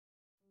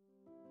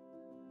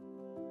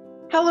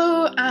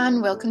Hello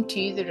and welcome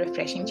to the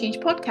Refreshing Change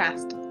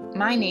podcast.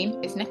 My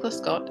name is Nicola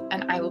Scott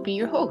and I will be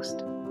your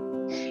host.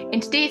 In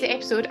today's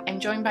episode, I'm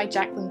joined by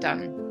Jaclyn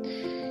Dunne.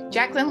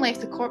 Jaclyn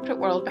left the corporate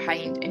world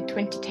behind in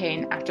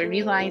 2010 after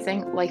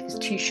realising life is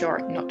too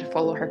short not to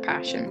follow her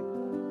passion.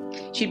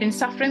 She'd been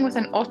suffering with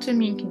an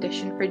autoimmune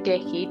condition for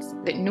decades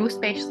that no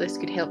specialist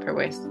could help her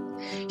with.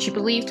 She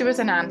believed there was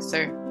an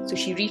answer, so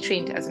she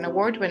retrained as an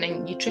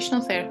award-winning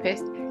nutritional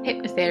therapist,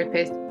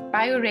 hypnotherapist,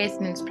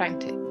 bioresonance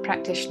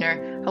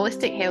practitioner,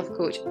 holistic health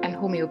coach and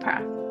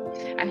homeopath,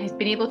 and has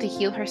been able to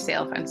heal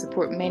herself and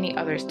support many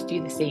others to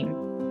do the same.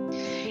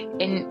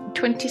 In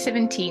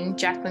 2017,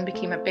 Jaclyn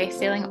became a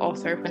best-selling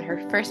author when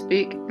her first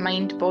book,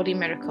 Mind, Body,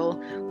 Miracle,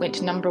 went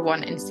to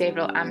 #1 in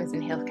several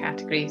Amazon health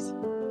categories.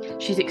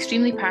 She's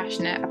extremely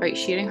passionate about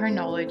sharing her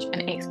knowledge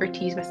and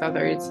expertise with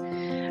others.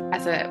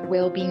 As a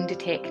well-being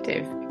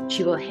detective,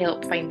 she will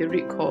help find the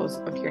root cause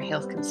of your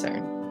health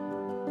concern.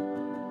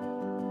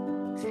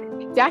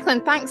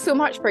 Jaclyn, thanks so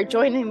much for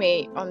joining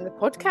me on the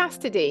podcast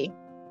today.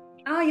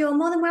 Oh, you're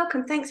more than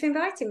welcome. Thanks for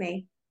inviting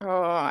me.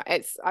 Oh,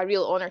 it's a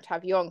real honour to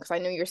have you on because I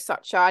know you're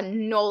such a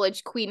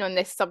knowledge queen on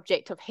this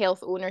subject of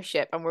health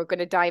ownership, and we're going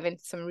to dive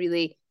into some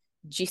really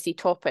juicy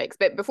topics.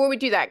 But before we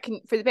do that,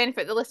 for the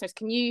benefit of the listeners,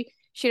 can you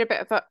share a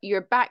bit of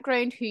your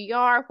background, who you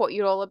are, what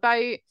you're all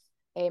about?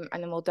 And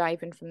then we'll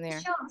dive in from there.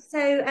 Sure.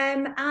 So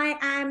I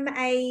am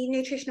a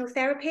nutritional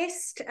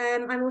therapist.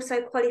 I'm also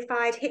a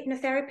qualified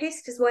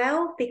hypnotherapist as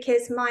well,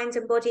 because mind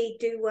and body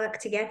do work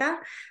together.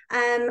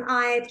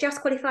 I've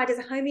just qualified as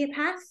a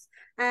homeopath.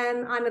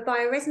 I'm a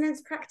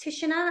bioresonance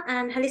practitioner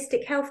and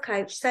holistic health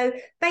coach. So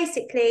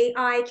basically,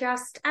 I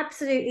just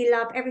absolutely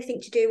love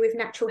everything to do with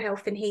natural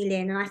health and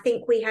healing. And I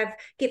think we have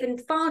given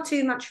far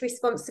too much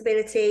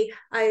responsibility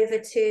over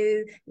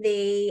to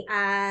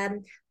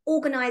the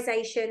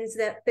organizations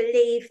that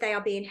believe they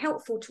are being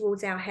helpful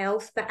towards our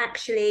health, but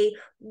actually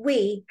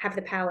we have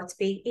the power to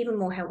be even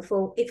more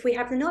helpful if we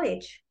have the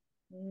knowledge.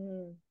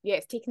 Yeah,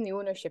 it's taking the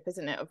ownership,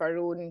 isn't it, of our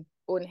own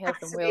health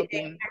and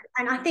well-being.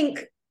 And I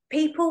think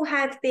people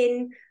have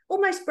been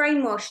almost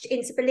brainwashed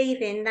into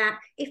believing that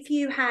if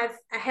you have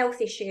a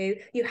health issue,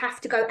 you have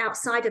to go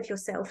outside of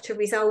yourself to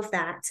resolve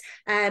that.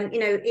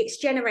 It's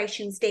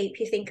generations deep.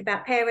 You think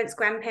about parents,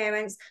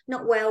 grandparents,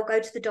 not well,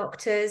 go to the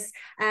doctors.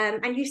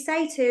 And you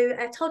say to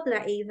a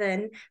toddler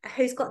even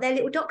who's got their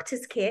little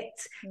doctor's kit,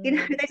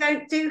 they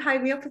don't do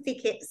homeopathy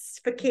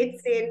kits for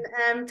kids in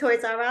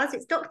Toys R Us,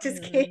 it's doctor's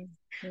kits.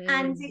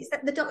 And it's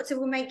that the doctor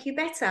will make you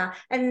better,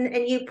 and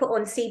you put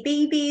on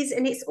CBeebies,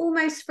 and it's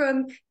almost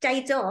from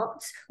day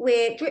dot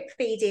we're drip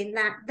feeding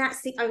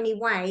that's the only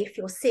way, if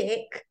you're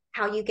sick,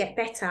 how you get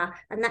better,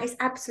 and that is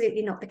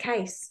absolutely not the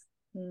case.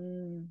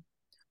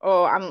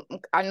 Oh,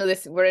 I know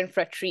this, we're in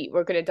for a treat.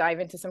 We're going to dive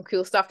into some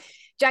cool stuff.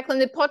 Jaclyn,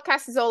 the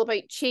podcast is all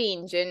about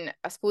change, and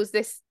I suppose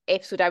this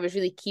episode I was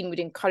really keen would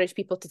encourage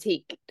people to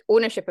take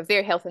ownership of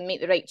their health and make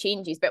the right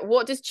changes. But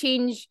what does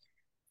change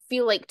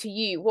feel like to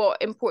you?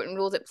 What important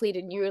roles it played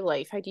in your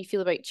life? How do you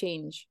feel about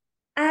change?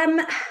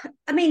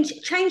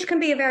 Change can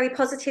be a very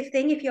positive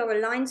thing if you're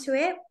aligned to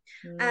it,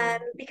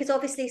 because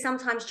obviously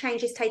sometimes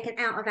change is taken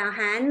out of our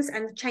hands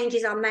and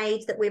changes are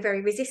made that we're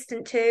very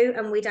resistant to,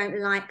 and we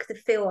don't like the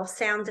feel or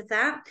sound of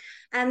that.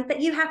 But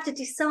you have to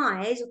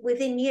decide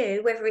within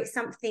you whether it's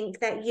something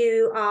that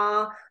you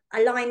are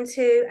aligned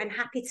to and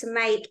happy to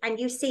make, and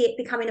you see it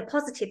becoming a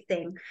positive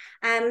thing.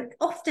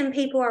 Often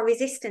people are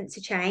resistant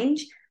to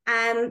change,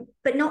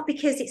 but not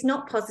because it's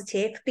not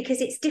positive,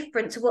 because it's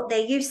different to what they're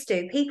used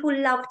to. People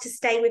love to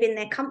stay within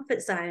their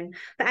comfort zone,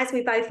 but as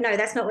we both know,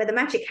 that's not where the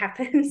magic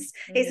happens.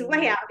 It's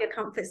way out of your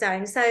comfort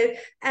zone. So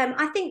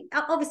I think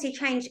obviously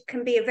change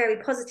can be a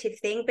very positive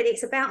thing, but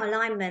it's about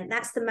alignment.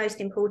 That's the most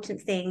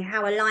important thing,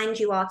 how aligned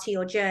you are to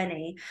your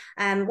journey.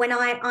 When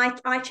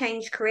I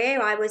changed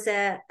career, I was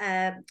a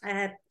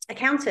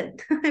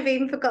accountant. I've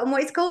even forgotten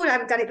what it's called. I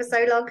haven't done it for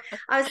so long.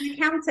 I was an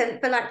accountant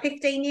for like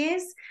 15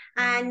 years,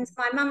 and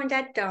my mum and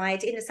dad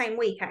died in the same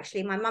week,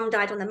 actually. My mum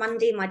died on the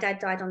Monday, my dad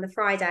died on the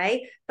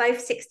Friday,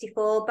 both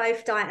 64,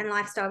 both diet and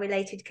lifestyle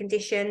related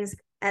conditions.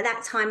 At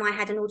that time, I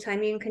had an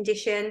autoimmune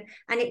condition,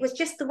 and it was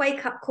just the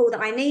wake-up call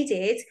that I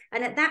needed.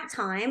 And at that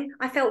time,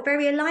 I felt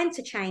very aligned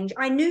to change.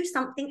 I knew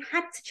something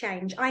had to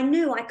change. I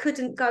knew I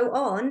couldn't go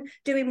on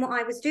doing what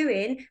I was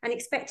doing and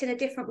expecting a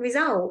different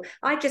result.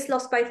 I just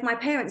lost both my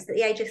parents at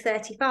the age of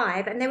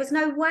 35, and there was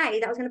no way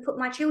that I was going to put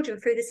my children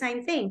through the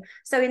same thing.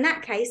 So in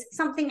that case,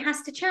 something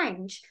has to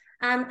change.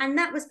 And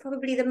that was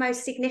probably the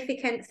most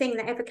significant thing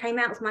that ever came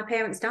out of my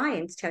parents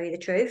dying, to tell you the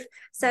truth.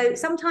 So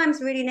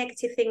sometimes really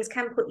negative things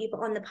can put you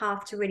on the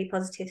path to really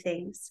positive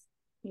things.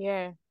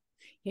 Yeah,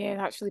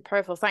 that's really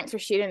powerful. Thanks for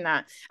sharing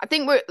that. I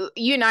think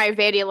you and I are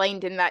very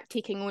aligned in that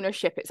taking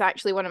ownership. It's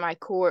actually one of my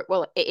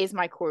it is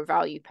my core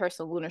value,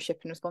 personal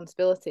ownership and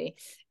responsibility.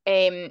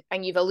 And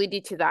you've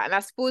alluded to that. And I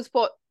suppose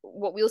what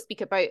we'll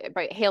speak about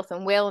health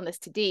and wellness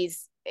today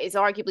is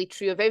arguably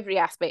true of every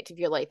aspect of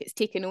your life. It's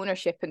taking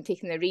ownership and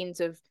taking the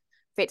reins of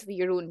effectively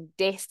your own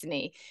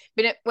destiny.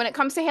 But when it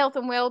comes to health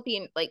and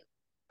well-being, like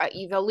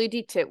you've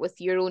alluded to it with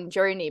your own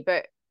journey,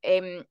 but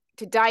to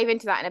to dive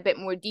into that in a bit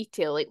more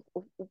detail, like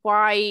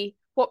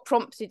what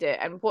prompted it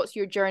and what's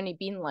your journey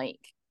been like?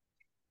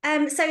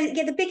 So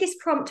yeah, the biggest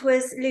prompt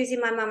was losing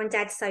my mum and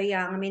dad so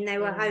young. I mean, they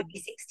were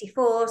only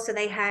 64, so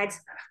they had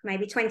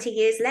maybe 20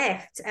 years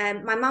left.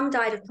 My mum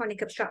died of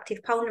chronic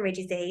obstructive pulmonary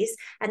disease,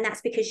 and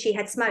that's because she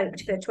had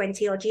smoked for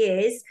 20 odd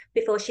years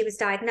before she was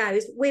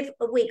diagnosed with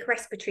a weak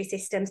respiratory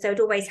system. So it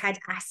always had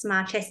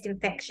asthma, chest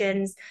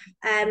infections.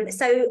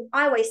 So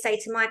I always say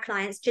to my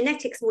clients,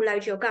 genetics will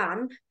load your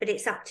gun, but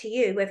it's up to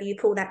you whether you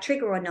pull that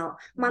trigger or not.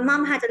 My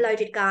mum had a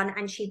loaded gun,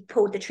 and she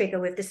pulled the trigger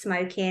with the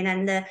smoking,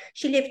 and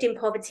she lived in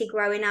poverty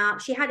growing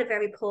up. She had a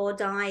very poor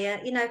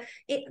diet. You know,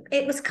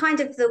 it was kind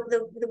of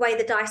the way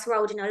the dice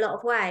rolled in a lot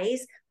of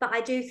ways. But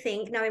I do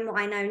think, knowing what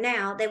I know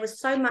now, there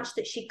was so much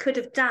that she could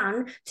have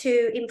done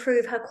to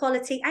improve her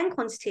quality and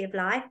quantity of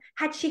life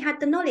had she had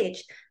the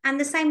knowledge. And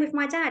the same with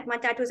my dad. My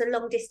dad was a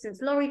long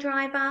distance lorry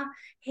driver.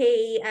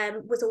 He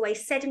was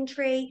always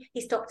sedentary.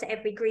 He stopped at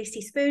every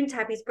greasy spoon to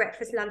have his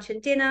breakfast, lunch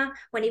and dinner.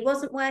 When he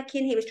wasn't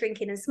working, he was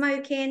drinking and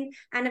smoking.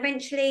 And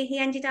eventually he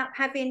ended up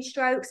having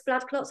strokes,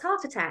 blood clots,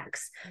 heart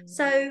attacks.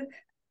 So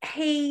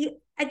he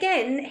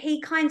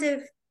kind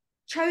of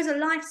chose a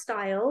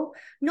lifestyle,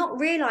 not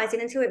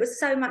realizing until it was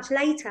so much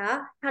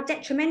later how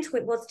detrimental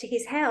it was to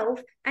his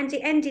health, and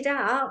it ended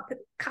up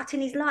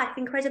cutting his life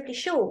incredibly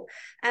short.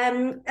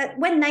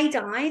 When they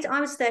died,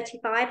 I was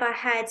 35. I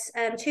had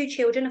 2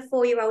 children, a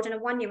 4-year-old and a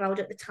 1-year-old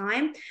at the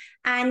time,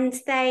 and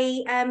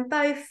they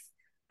both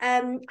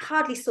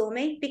hardly saw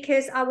me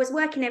because I was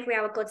working every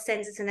hour God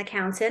sends as an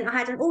accountant. I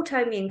had an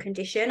autoimmune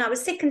condition. I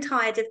was sick and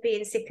tired of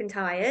being sick and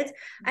tired.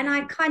 And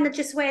I kind of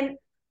just went,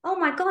 oh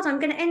my God, I'm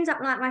going to end up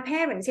like my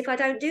parents if I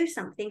don't do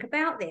something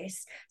about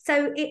this.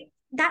 So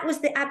that was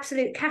the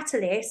absolute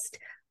catalyst.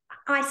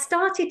 I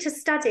started to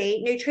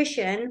study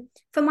nutrition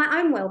for my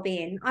own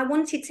well-being. I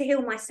wanted to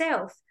heal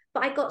myself.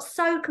 But I got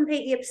so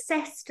completely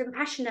obsessed and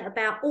passionate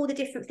about all the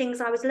different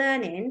things I was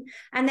learning.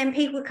 And then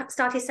people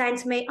started saying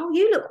to me, oh,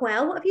 you look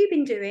well. What have you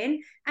been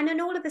doing? And then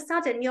all of a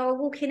sudden you're a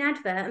walking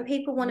advert and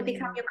people want to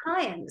become your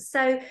clients.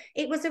 So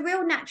it was a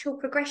real natural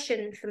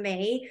progression for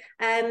me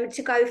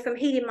to go from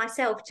healing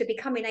myself to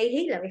becoming a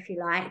healer, if you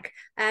like.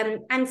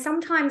 And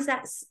sometimes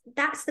that's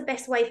the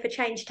best way for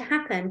change to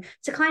happen,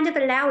 to kind of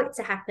allow it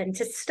to happen,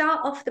 to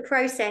start off the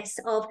process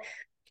of,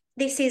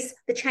 this is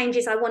the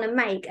changes I want to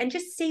make, and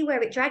just see where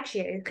it drags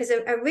you. Because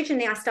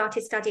originally I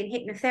started studying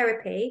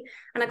hypnotherapy,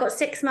 and I got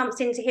 6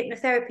 months into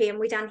hypnotherapy, and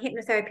we done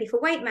hypnotherapy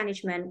for weight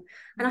management.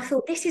 And I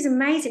thought, this is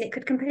amazing. It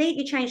could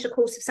completely change the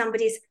course of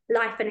somebody's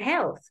life and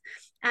health.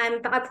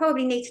 But I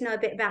probably need to know a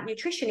bit about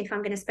nutrition if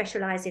I'm going to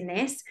specialize in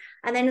this.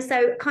 And then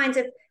so kind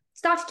of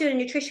started doing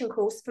a nutrition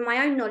course for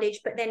my own knowledge,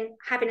 but then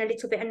having a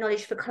little bit of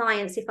knowledge for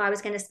clients if I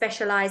was going to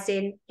specialize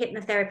in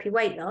hypnotherapy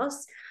weight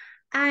loss.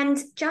 And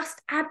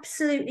just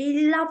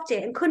absolutely loved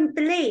it and couldn't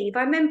believe.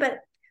 I remember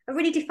a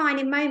really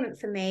defining moment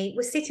for me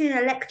was sitting in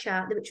a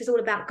lecture which was all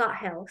about gut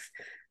health.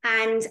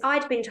 And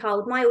I'd been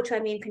told my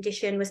autoimmune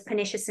condition was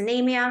pernicious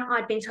anemia.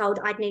 I'd been told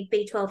I'd need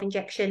B12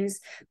 injections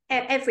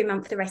every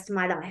month for the rest of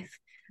my life.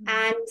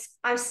 And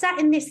I was sat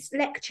in this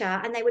lecture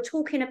and they were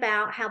talking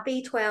about how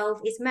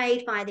B12 is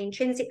made by the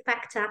intrinsic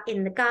factor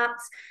in the gut.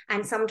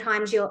 And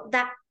sometimes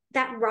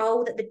that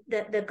role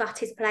that the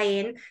gut is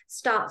playing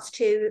starts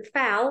to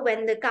fail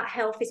when the gut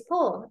health is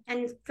poor.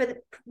 And for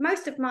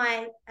most of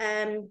my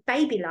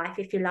baby life,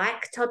 if you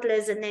like,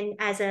 toddlers, and then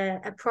as a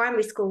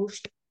primary school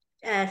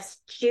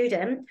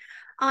student,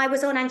 I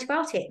was on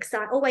antibiotics.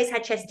 I always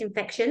had chest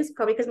infections,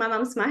 probably because my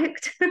mum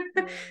smoked,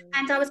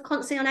 and I was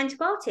constantly on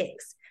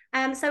antibiotics.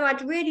 So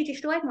I'd really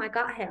destroyed my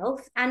gut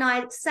health, and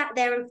I sat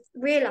there and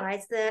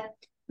realised that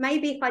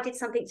maybe if I did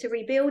something to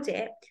rebuild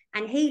it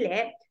and heal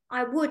it,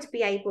 I would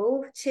be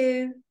able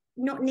to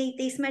not need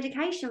this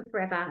medication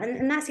forever.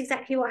 And that's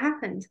exactly what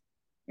happened.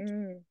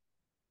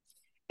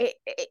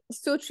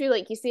 It's so true,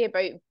 like you say,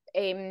 about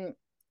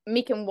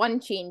making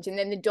one change and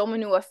then the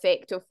domino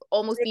effect of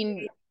almost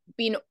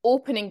being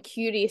open and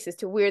curious as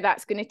to where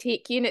that's going to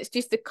take you. And it's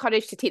just the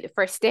courage to take the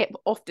first step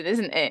often,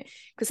 isn't it?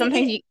 Because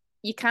sometimes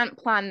you can't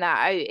plan that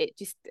out.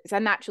 It's a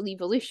natural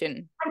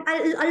evolution.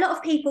 A lot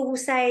of people will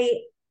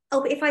say, oh,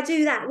 but if I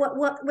do that,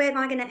 where am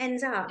I going to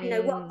end up? You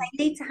know,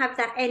 they need to have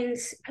that end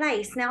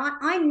place. Now,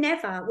 I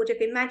never would have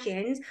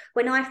imagined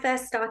when I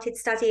first started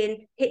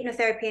studying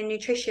hypnotherapy and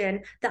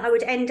nutrition that I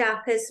would end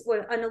up as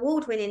an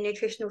award-winning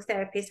nutritional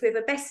therapist with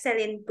a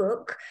best-selling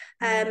book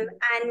and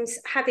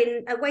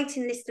having a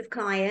waiting list of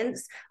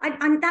clients.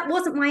 That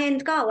wasn't my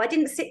end goal. I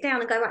didn't sit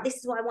down and go, right, this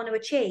is what I want to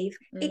achieve.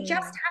 It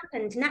just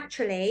happened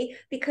naturally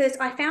because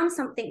I found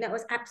something that I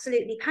was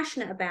absolutely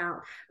passionate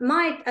about.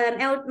 My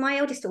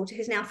eldest daughter,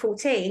 who's now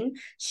 14,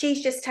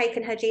 she's just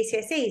taken her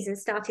GCSEs and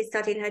started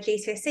studying her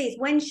GCSEs.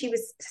 When she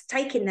was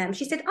taking them,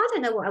 she said, I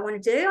don't know what I want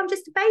to do. I'm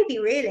just a baby,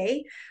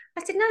 really.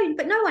 I said, no,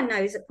 but no one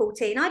knows at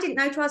 14. I didn't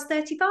know till I was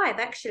 35,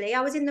 actually.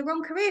 I was in the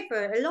wrong career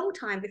for a long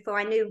time before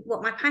I knew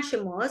what my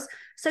passion was.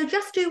 So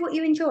just do what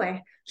you enjoy.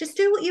 Just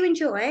do what you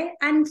enjoy,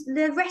 and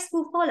the rest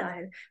will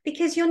follow,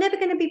 because you're never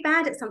going to be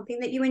bad at something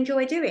that you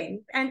enjoy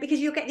doing. And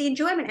because you'll get the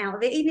enjoyment out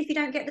of it, even if you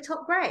don't get the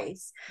top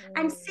grades,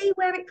 and see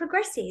where it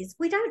progresses.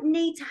 We don't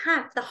need to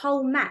have the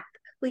whole map.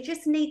 We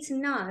just need to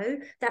know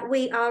that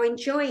we are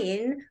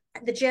enjoying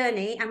the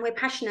journey and we're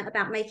passionate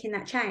about making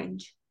that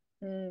change.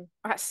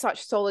 That's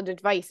such solid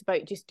advice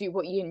about just do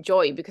what you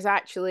enjoy, because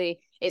actually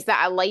it's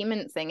that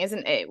alignment thing,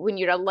 isn't it? When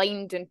you're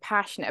aligned and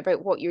passionate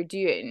about what you're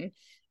doing,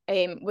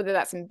 whether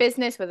that's in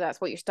business, whether that's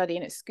what you're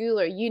studying at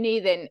school or uni,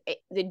 then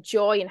the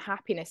joy and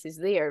happiness is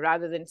there,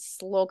 rather than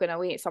slogging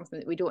away at something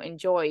that we don't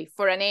enjoy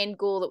for an end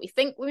goal that we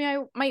think we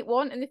might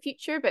want in the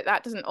future, but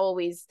that doesn't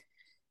always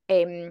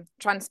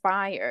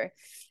transpire.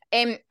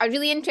 I'm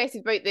really interested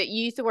about that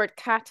you used the word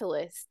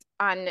catalyst,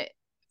 and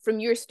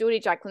from your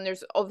story, Jaclyn,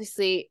 there's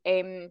obviously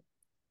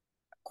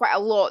quite a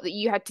lot that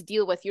you had to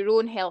deal with, your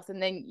own health,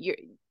 and then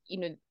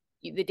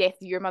the death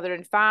of your mother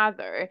and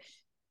father,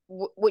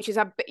 which is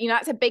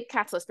that's a big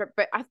catalyst.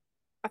 But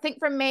I think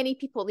for many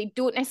people, they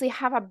don't necessarily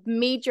have a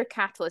major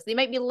catalyst. They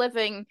might be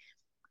living,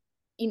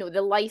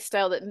 the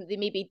lifestyle that they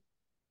may be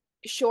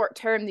short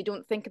term. They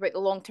don't think about the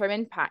long term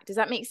impact. Does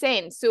that make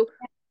sense? So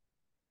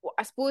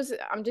I suppose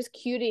I'm just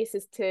curious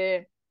as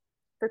to,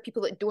 for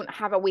people that don't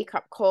have a wake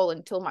up call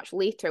until much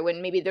later,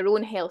 when maybe their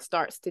own health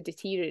starts to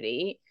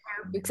deteriorate,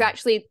 because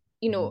actually,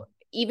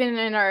 even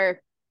in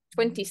our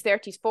 20s,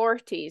 30s,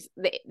 40s,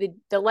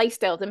 the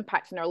lifestyle is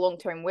impacting our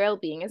long-term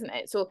well-being, isn't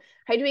it? So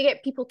how do we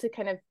get people to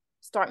kind of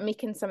start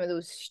making some of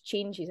those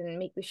changes and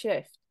make the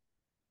shift?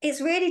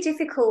 It's really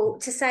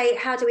difficult to say,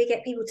 how do we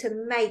get people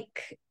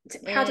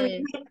how do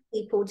we make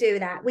people do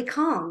that? We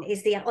can't,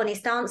 is the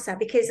honest answer,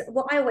 because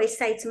what I always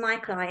say to my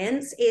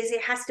clients is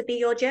it has to be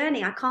your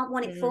journey. I can't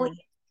want it for you.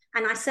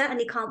 And I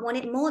certainly can't want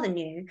it more than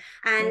you.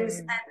 And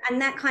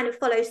that kind of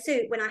follows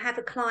suit when I have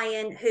a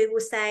client who will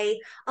say,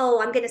 oh,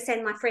 I'm going to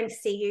send my friend to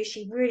see you.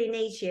 She really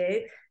needs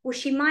you. Well,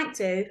 she might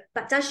do,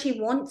 but does she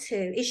want to?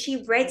 Is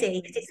she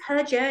ready? Because it's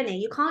her journey.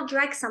 You can't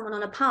drag someone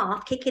on a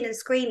path kicking and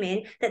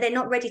screaming that they're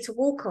not ready to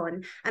walk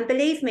on. And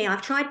believe me,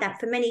 I've tried that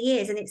for many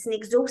years, and it's an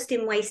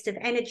exhausting waste of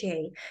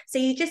energy. So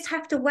you just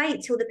have to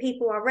wait till the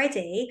people are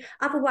ready.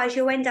 Otherwise,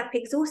 you'll end up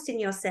exhausting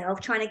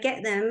yourself trying to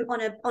get them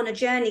on a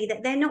journey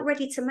that they're not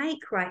ready to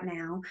make right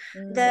now.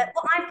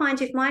 What I find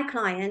with my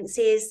clients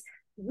is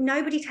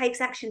nobody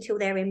takes action till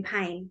they're in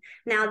pain.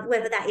 Now,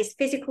 whether that is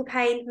physical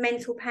pain,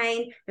 mental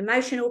pain,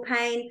 emotional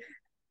pain,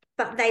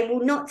 but they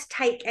will not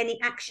take any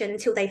action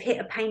until they've hit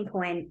a pain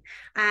point.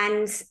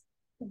 And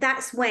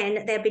that's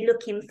when they'll be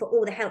looking for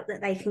all the help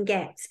that they can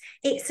get.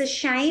 It's a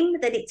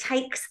shame that it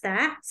takes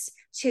that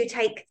to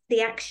take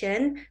the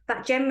action,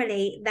 but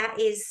generally that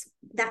is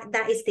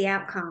the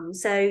outcome.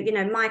 So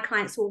my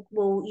clients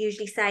will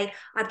usually say,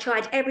 I've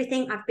tried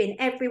everything, I've been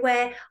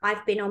everywhere,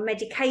 I've been on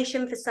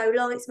medication for so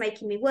long, it's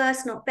making me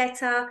worse, not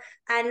better.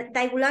 And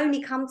they will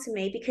only come to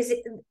me because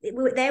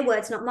their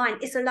words, not mine,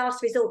 it's a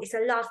last resort, it's a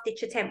last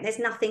ditch attempt, there's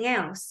nothing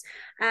else.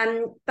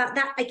 But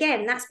that,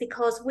 again, that's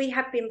because we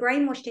have been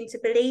brainwashed into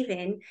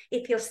believing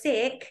if you're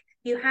sick,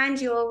 you hand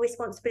your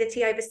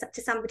responsibility over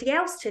to somebody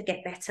else to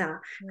get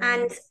better.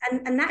 And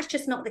that's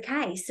just not the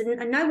case.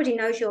 And nobody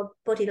knows your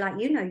body like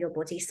you know your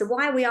body. So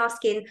why are we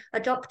asking a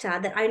doctor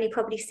that only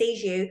probably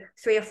sees you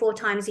 3 or 4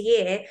 times a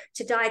year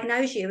to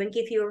diagnose you and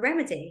give you a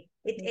remedy?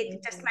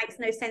 It just makes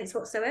no sense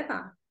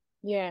whatsoever.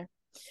 Yeah.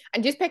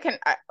 And just picking,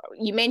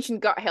 you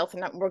mentioned gut health,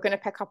 and we're going to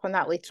pick up on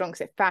that later on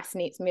because it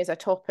fascinates me as a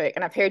topic.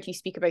 And I've heard you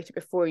speak about it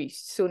before, you're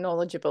so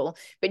knowledgeable.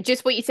 But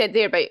just what you said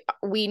there about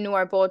we know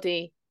our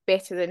body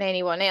better than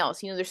anyone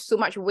else. There's so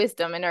much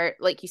wisdom in our,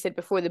 like you said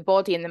before, the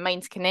body and the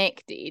mind's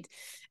connected.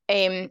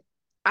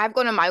 I've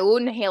gone on my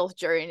own health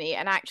journey,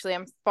 and actually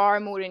I'm far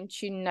more in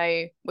tune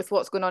now with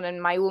what's going on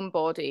in my own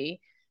body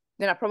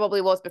than I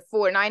probably was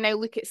before. And I now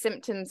look at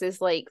symptoms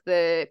as like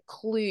the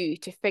clue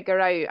to figure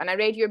out. And I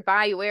read your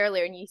bio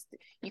earlier, and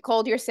you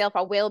called yourself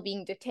a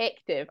well-being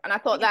detective. And I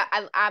thought that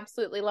I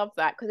absolutely love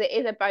that, because it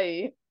is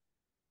about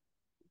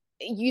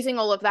using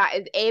all of that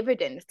as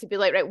evidence to be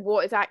like, right,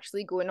 what is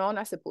actually going on,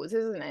 I suppose,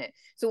 isn't it?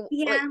 So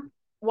like,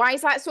 why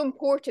is that so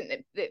important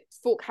that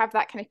folk have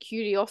that kind of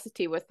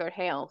curiosity with their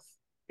health?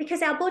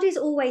 Because our body's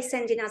always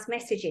sending us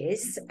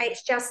messages.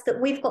 It's just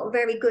that we've got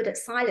very good at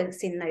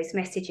silencing those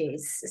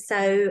messages.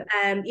 So,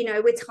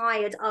 we're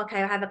tired.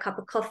 Okay, I'll have a cup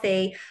of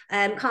coffee.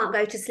 Can't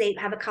go to sleep.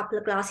 Have a couple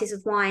of glasses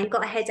of wine.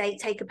 Got a headache.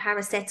 Take a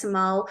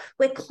paracetamol.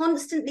 We're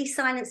constantly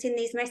silencing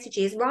these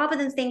messages rather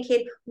than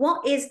thinking,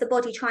 what is the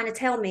body trying to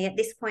tell me at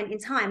this point in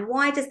time?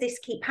 Why does this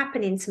keep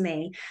happening to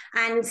me?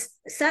 And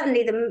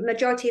certainly the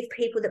majority of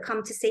people that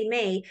come to see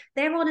me,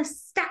 they're on a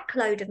stack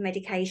load of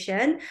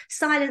medication,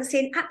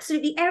 silencing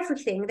absolutely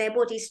everything something their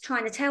body's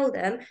trying to tell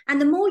them. And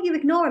the more you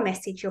ignore a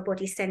message your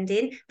body's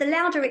sending, the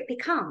louder it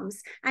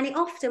becomes. And it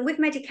often, with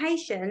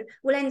medication,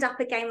 will end up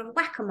a game of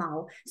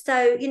whack-a-mole.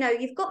 So, you know,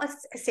 you've got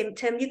a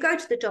symptom, you go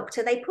to the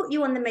doctor, they put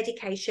you on the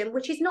medication,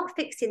 which is not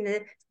fixing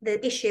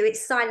the issue,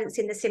 it's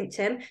silencing the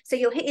symptom. So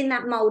you're hitting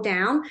that mole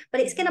down,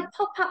 but it's going to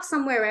pop up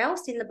somewhere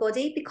else in the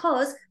body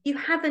because you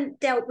haven't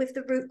dealt with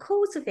the root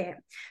cause of it.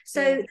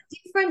 So the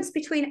difference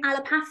between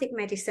allopathic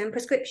medicine,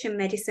 prescription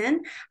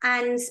medicine,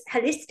 and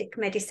holistic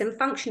medicine,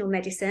 functional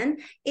medicine,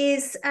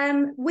 is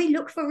we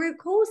look for root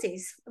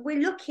causes.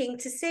 We're looking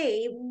to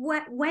see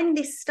when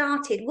this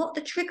started, what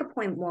the trigger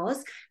point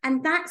was,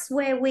 and that's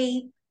where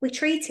we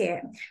treat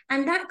it.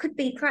 And that could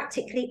be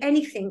practically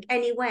anything,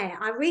 anywhere.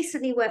 I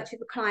recently worked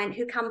with a client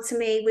who come to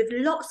me with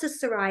lots of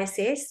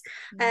psoriasis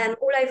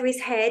all over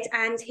his head,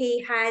 and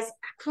he has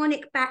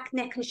chronic back,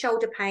 neck and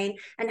shoulder pain,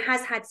 and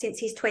has had since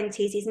his 20s.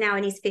 He's now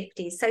in his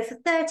 50s. So for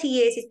 30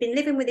 years, he's been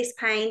living with this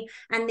pain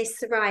and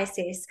this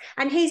psoriasis.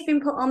 And he's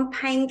been put on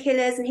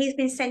painkillers, and he's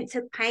been sent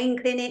to pain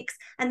clinics,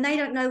 and they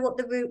don't know what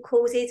the root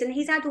cause is. And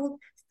he's had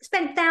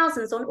spent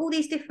thousands on all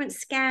these different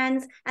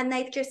scans, and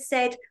they've just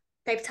said,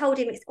 they've told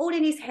him it's all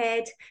in his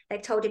head.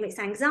 They've told him it's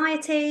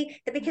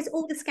anxiety, that because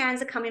all the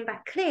scans are coming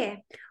back clear.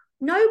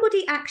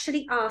 Nobody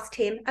actually asked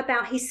him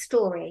about his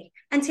story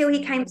until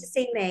he came to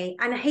see me.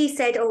 And he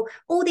said, oh,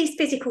 all these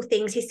physical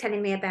things he's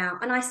telling me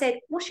about. And I said,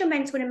 what's your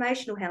mental and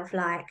emotional health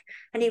like?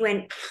 And he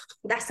went,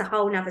 that's a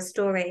whole nother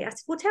story. I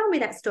said, well, tell me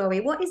that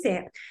story. What is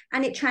it?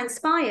 And it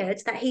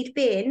transpired that he'd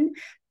been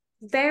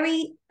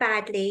very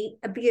badly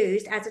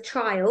abused as a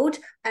child,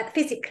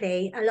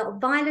 physically. A lot of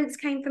violence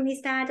came from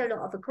his dad, a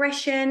lot of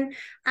aggression,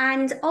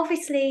 and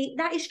obviously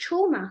that is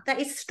trauma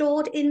that is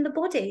stored in the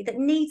body that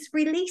needs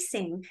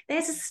releasing.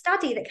 There's a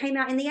study that came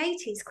out in the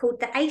 80s called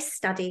the ACE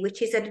study,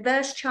 which is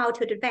adverse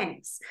childhood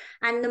events,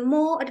 and the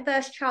more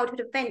adverse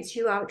childhood events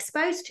you are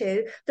exposed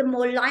to, the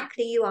more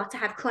likely you are to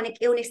have chronic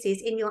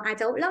illnesses in your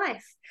adult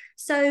life.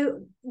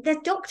 So the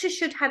doctor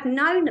should have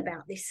known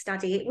about this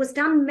study. It was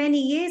done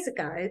many years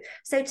ago.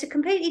 So to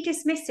completely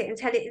dismiss it and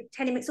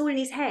tell him it's all in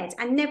his head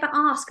and never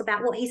ask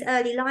about what his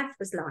early life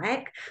was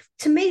like,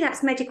 to me,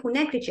 that's medical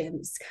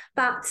negligence.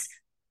 But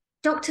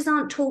doctors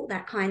aren't taught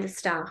that kind of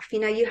stuff. You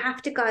know, you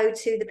have to go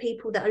to the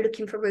people that are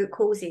looking for root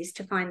causes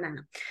to find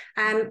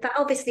that. But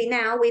obviously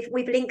now we've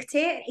linked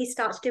it. He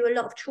starts to do a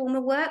lot of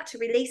trauma work to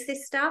release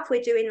this stuff.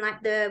 We're doing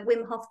like the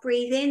Wim Hof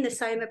breathing, the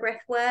Soma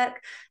breath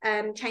work,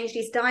 changed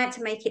his diet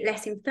to make it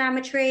less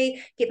inflammatory,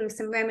 give him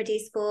some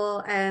remedies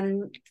for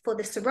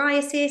the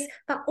psoriasis.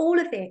 But all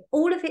of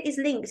it is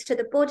linked to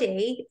the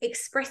body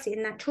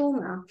expressing that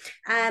trauma,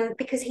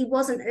 because he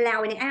wasn't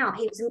allowing it out.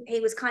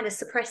 He was kind of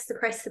suppress,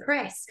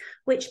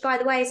 which, by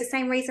the way, is the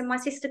same reason my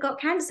sister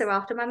got cancer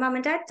after my mum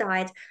and dad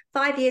died.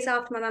 5 years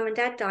after my mum and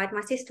dad died,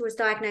 my sister was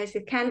diagnosed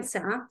with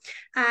cancer.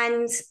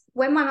 And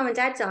when my mum and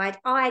dad died,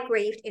 I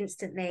grieved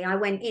instantly. I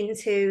went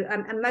into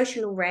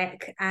emotional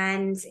wreck,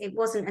 and it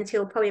wasn't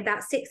until probably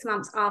about 6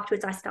 months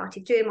afterwards I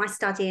started doing my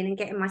studying and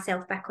getting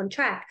myself back on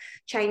track,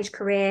 changed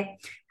career.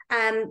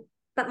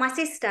 But my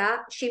sister,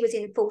 she was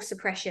in full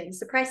suppression,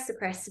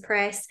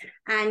 suppress.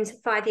 And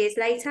 5 years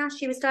later,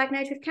 she was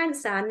diagnosed with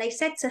cancer. And they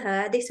said to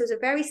her, this was a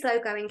very slow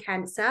going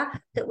cancer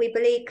that we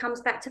believe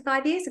comes back to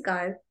 5 years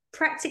ago.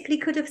 Practically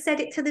could have said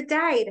it to the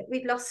day that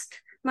we'd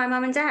lost my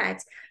mum and dad.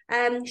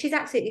 She's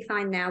absolutely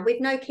fine now with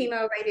no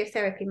chemo or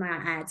radiotherapy, may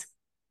I add.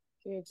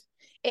 Good.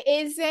 It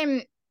is,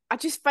 I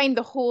just find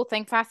the whole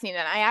thing fascinating.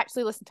 And I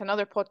actually listened to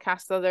another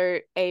podcast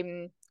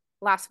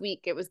last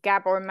week. It was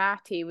Gabor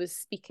Mate was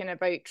speaking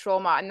about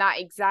trauma, and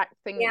that exact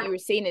thing that you were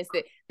saying is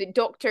that the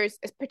doctors,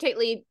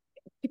 particularly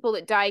people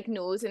that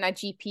diagnose in a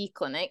GP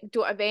clinic,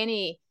 don't have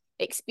any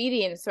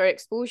experience or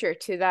exposure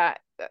to that,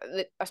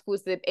 I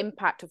suppose, the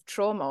impact of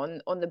trauma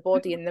on the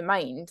body and the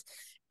mind.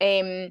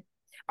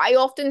 I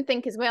often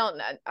think as well,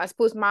 I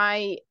suppose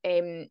my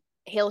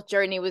health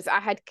journey was I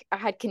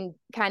had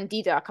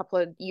candida a couple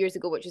of years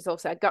ago, which is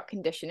also a gut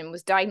condition, and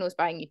was diagnosed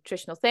by a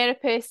nutritional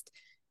therapist.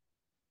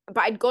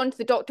 But I'd gone to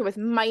the doctor with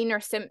minor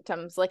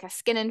symptoms like a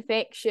skin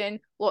infection,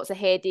 lots of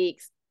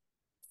headaches,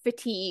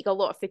 fatigue, a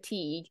lot of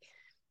fatigue.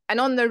 And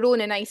on their own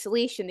in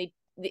isolation,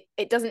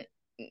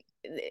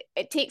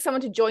 it takes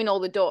someone to join all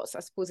the dots,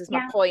 I suppose, is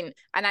my point,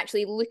 and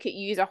actually look at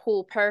you as a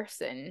whole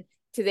person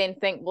to then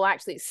think, well,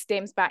 actually it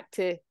stems back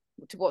to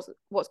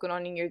what's going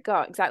on in your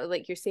gut, exactly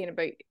like you're saying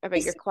about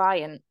your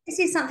client. This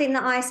is something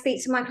that I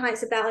speak to my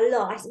clients about a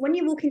lot. When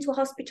you walk into a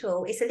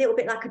hospital, it's a little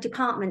bit like a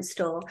department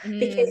store,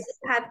 because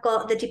you have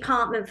got the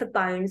department for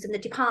bones and the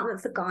department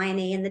for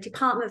gynae and the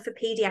department for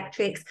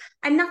pediatrics,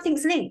 and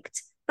nothing's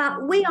linked.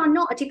 But we are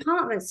not a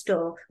department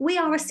store. We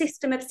are a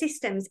system of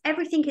systems.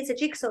 Everything is a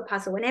jigsaw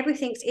puzzle and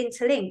everything's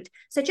interlinked.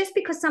 So just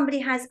because somebody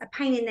has a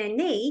pain in their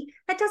knee,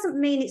 that doesn't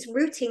mean it's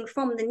rooting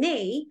from the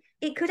knee.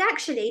 It could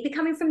actually be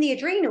coming from the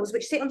adrenals,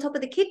 which sit on top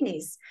of the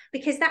kidneys,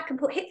 because that can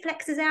put hip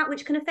flexors out,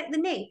 which can affect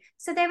the knee.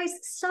 So there is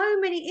so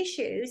many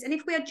issues. And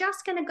if we are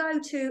just going to go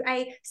to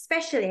a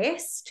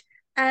specialist,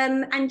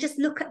 and just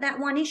look at that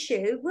one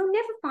issue, we'll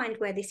never find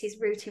where this is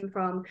rooting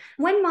from.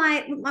 When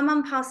my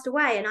mum passed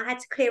away and I had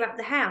to clear up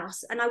the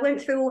house and I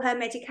went through all her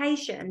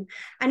medication,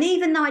 and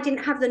even though I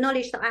didn't have the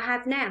knowledge that I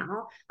have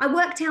now, I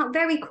worked out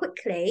very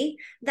quickly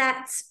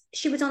that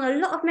she was on a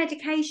lot of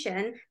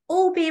medication,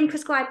 all being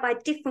prescribed by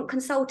different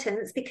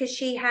consultants, because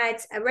she had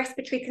a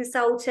respiratory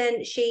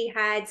consultant, she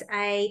had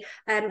a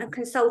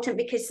consultant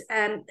because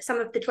some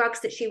of the drugs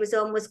that she was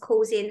on was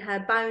causing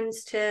her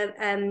bones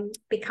to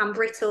become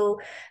brittle.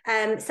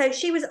 So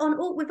she was on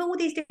with all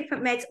these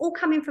different meds, all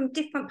coming from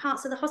different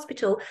parts of the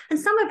hospital, and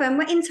some of them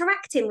were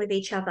interacting with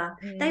each other.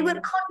 They were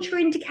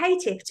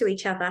contraindicative to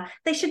each other.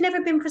 They should never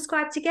have been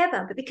prescribed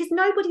together, but because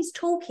nobody's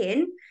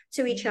talking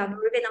to each other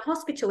within a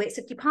hospital, it's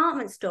a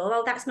department store.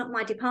 Oh, that's not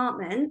my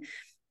department.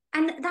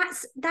 And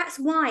that's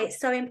why it's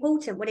so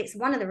important. Well, it's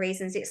one of the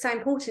reasons it's so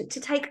important to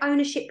take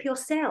ownership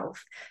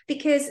yourself,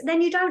 because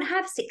then you don't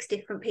have 6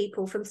 different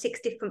people from 6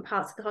 different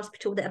parts of the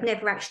hospital that have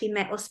never actually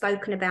met or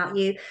spoken about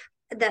you,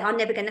 that are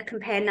never going to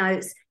compare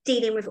notes,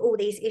 dealing with all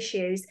these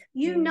issues.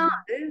 You know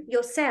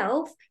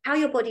yourself how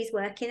your body's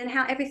working and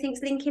how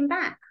everything's linking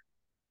back.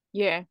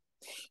 Yeah,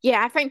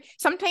 I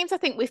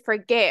think we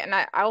forget, and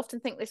I often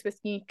think this with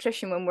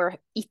nutrition when we're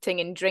eating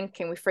and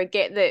drinking, we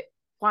forget that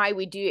why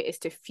we do it is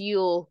to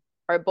fuel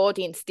our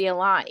body and stay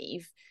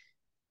alive.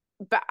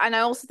 And I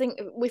also think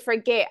we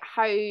forget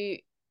how,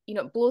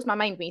 it blows my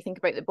mind when you think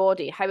about the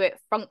body, how it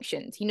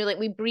functions. Like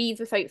we breathe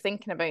without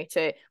thinking about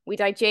it. We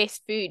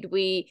digest food.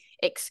 We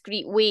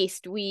excrete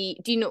waste.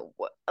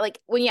 Like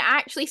when you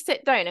actually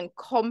sit down and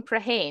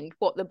comprehend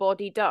what the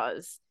body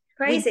does.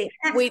 Crazy.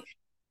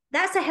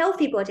 That's a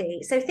healthy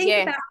body. So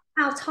think about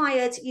how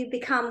tired you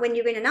become when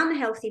you're in an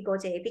unhealthy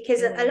body,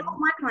 because a lot of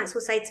my clients will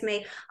say to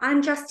me,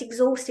 I'm just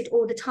exhausted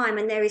all the time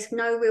and there is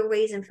no real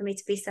reason for me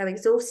to be so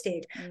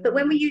exhausted. But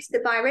when we use the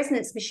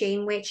bioresonance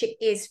machine, which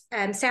is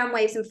sound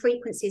waves and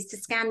frequencies to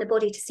scan the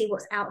body to see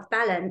what's out of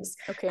balance,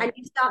 and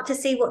you start to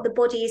see what the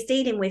body is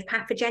dealing with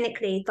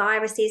pathogenically,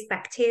 viruses,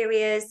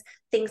 bacteria,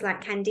 things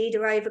like candida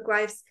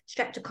overgrowths,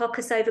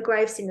 streptococcus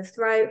overgrowths in the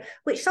throat,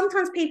 which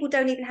sometimes people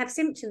don't even have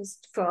symptoms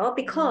for,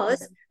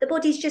 because the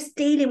body's just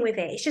dealing with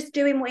it. It's just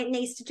doing what it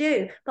needs to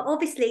do. But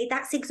obviously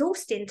that's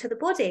exhausting to the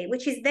body,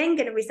 which is then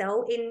going to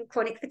result in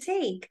chronic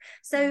fatigue.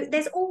 So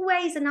there's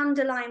always an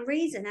underlying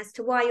reason as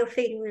to why you're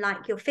feeling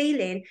like you're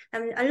feeling.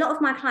 And a lot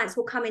of my clients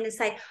will come in and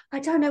say, I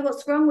don't know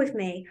what's wrong with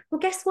me. Well,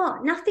 guess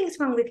what? Nothing's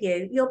wrong with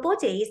you. Your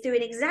body is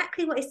doing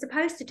exactly what it's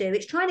supposed to do.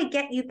 It's trying to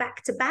get you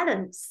back to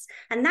balance.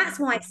 And that's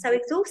why it's so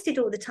exhausted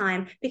all the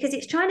time, because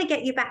it's trying to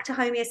get you back to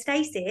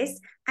homeostasis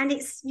and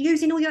it's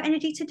using all your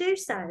energy to do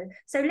so.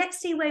 So let's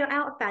see where you're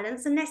out of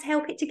balance and let's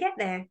help it to get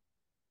there.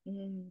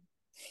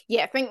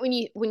 Yeah, I think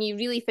when you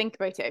really think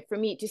about it, for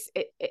me,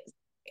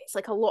 it's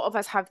like a lot of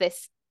us have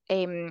this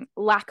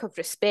lack of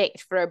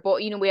respect for our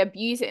body. We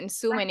abuse it in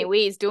so many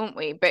ways, don't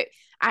we? But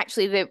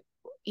actually,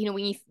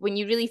 when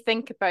you really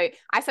think about,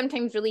 I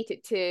sometimes relate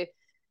it to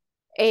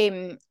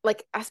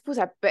like I suppose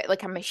a bit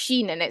like a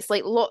machine, and it's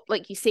like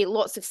like you say,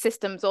 lots of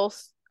systems all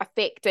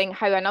affecting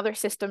how another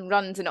system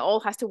runs, and it all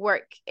has to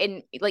work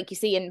in, like you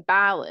say, in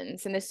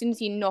balance. And as soon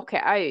as you knock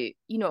it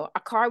out, a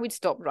car would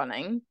stop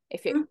running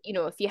if it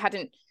if you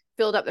hadn't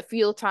filled up the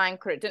fuel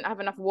tank, or it didn't have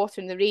enough water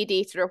in the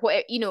radiator, or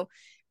whatever.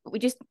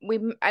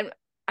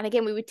 And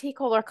again, we would take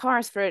all our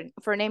cars for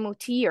an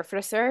MOT or for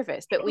a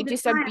service, but we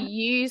just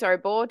abuse our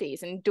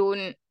bodies and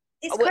don't.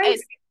 It's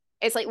crazy.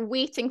 It's like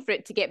waiting for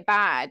it to get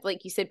bad,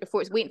 like you said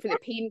before. It's waiting for the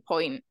pain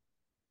point.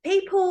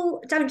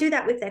 People don't do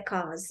that with their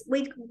cars.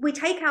 We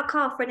take our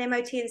car for an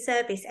MOT and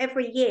service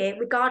every year,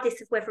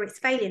 regardless of whether it's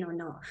failing or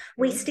not.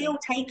 We still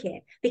take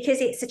it because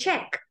it's a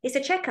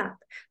checkup.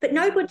 But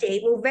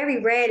nobody will,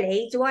 very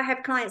rarely do I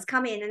have clients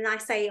come in and I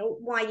say,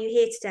 why are you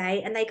here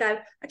today? And they go,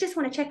 I just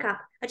want to check up.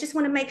 I just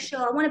want to make sure.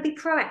 I want to be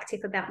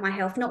proactive about my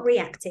health, not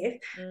reactive.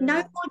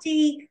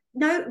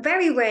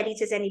 Very rarely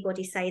does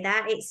anybody say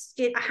that. It's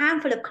a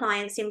handful of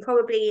clients in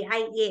probably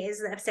 8 years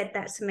that have said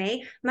that to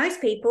me. Most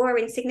people are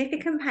in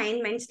significant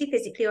pain, mentally,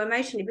 physically, or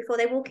emotionally, before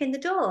they walk in the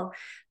door.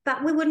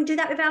 But we wouldn't do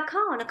that with our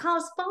car. And a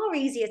car's far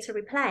easier to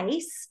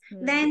replace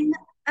than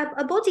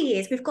a body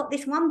is. We've got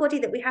this one body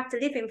that we have to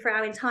live in for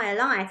our entire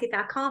life. If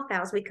our car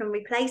fails, we can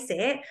replace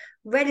it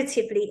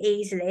relatively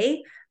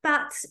easily.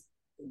 But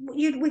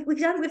we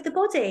don't with the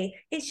body.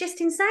 It's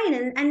just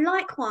insane. And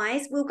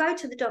likewise, we'll go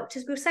to the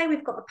doctors, we'll say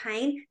we've got a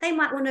pain, they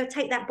might want to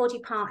take that body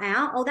part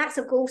out. Oh, that's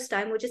a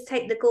gallstone, we'll just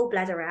take the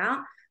gallbladder out.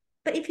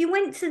 But if you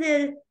went to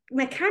the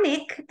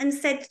mechanic and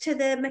said to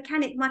the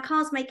mechanic, my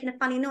car's making a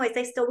funny noise,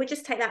 they still, we'll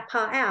just take that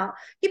part out,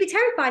 you'd be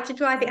terrified to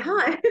drive it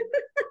home.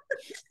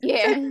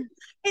 So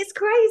it's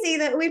crazy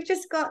that we've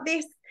just got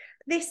this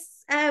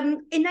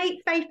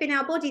innate faith in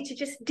our body to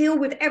just deal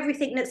with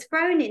everything that's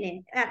thrown in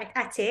it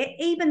at it,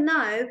 even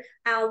though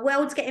our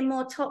world's getting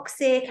more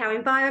toxic, our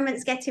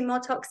environment's getting more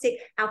toxic,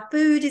 our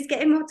food is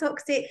getting more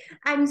toxic,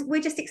 and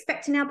we're just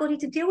expecting our body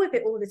to deal with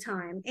it all the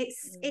time.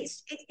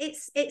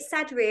 It's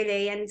sad,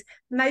 really. And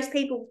most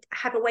people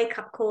have a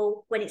wake-up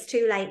call when it's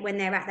too late, when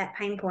they're at that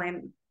pain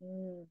point.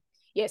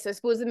 Yeah, so I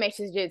suppose the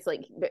message is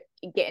like,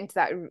 get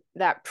into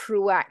that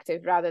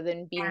proactive rather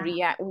than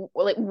being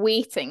like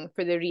waiting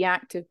for the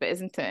reactive bit,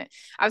 isn't it?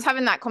 I was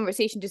having that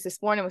conversation just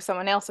this morning with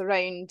someone else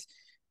around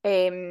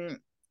the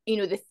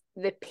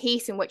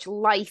pace in which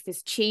life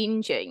is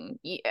changing,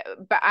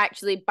 but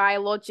actually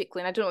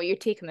biologically, and I don't know what your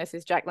take on this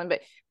is, Jaclyn,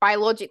 but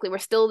biologically we're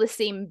still the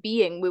same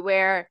being we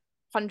were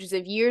hundreds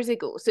of years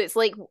ago. So it's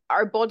like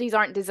our bodies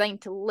aren't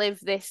designed to live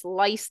this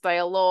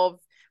lifestyle of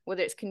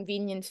whether it's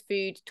convenience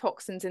food,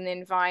 toxins in the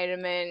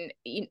environment,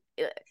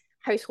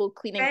 household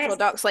cleaning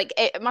products. Like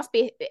it must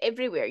be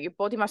everywhere. Your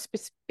body must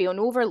be on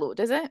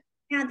overload, is it?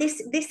 Now,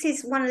 this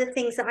is one of the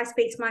things that I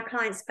speak to my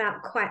clients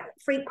about quite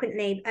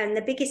frequently, and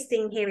the biggest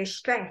thing here is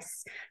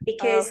stress,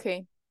 because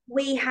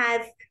we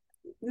have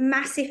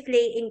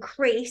massively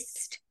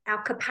increased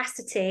our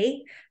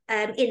capacity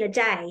in a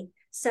day.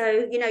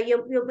 So,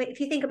 if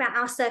you think about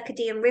our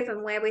circadian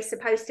rhythm, where we're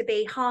supposed to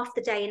be half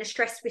the day in a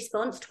stress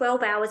response,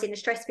 12 hours in a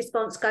stress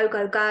response, go,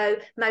 go, go,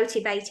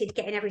 motivated,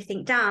 getting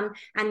everything done.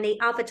 And the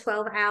other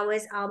 12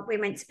 hours, we're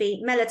meant to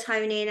be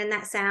melatonin, and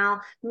that's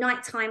our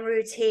nighttime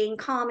routine,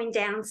 calming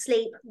down,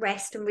 sleep,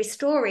 rest, and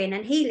restoring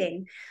and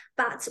healing.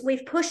 But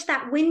we've pushed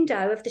that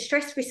window of the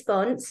stress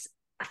response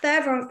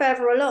further and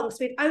further along, so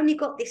we've only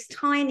got this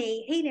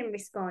tiny healing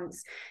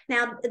response.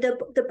 Now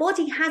the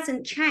body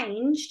hasn't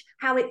changed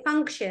how it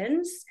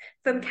functions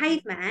from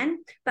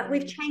caveman, but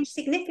we've changed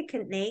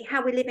significantly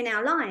how we live in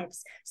our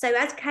lives. So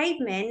as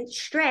cavemen,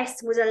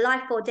 stress was a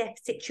life or death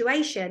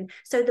situation,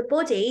 so the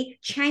body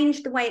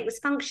changed the way it was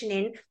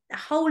functioning. The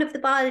whole of the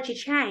biology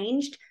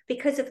changed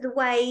because of the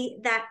way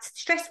that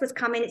stress was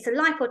coming. It's a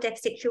life or death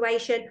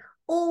situation.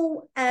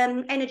 All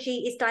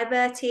energy is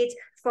diverted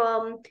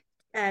from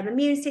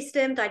immune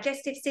system,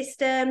 digestive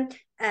system,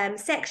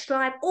 sex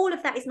drive. All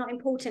of that is not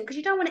important, because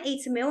you don't want to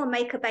eat a meal and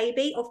make a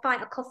baby or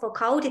fight a cough or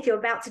cold if you're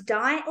about to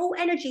die. All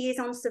energy is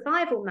on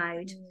survival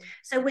mode.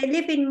 So we're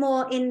living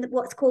more in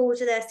what's called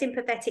the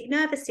sympathetic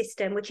nervous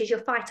system, which is your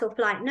fight or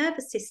flight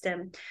nervous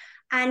system.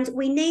 And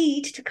we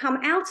need to come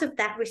out of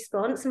that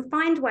response and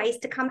find ways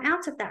to come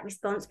out of that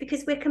response,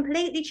 because we're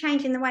completely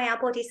changing the way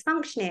our body's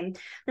functioning.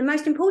 The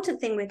most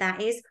important thing with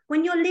that is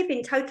when you're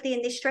living totally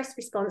in this stress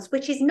response,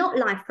 which is not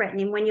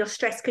life-threatening when you're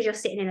stressed because you're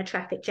sitting in a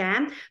traffic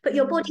jam, but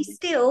your body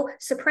still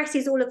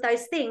suppresses all of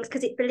those things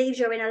because it believes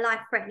you're in a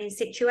life-threatening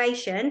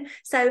situation.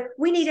 So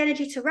we need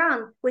energy to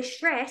run. We're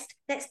stressed.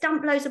 Let's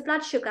dump loads of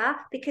blood sugar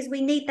because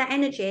we need that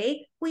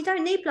energy. We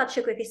don't need blood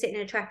sugar if you're sitting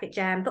in a traffic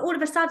jam, but all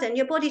of a sudden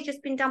your body's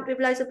just been dumped with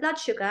loads of blood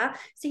sugar.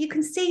 So you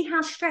can see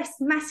how stress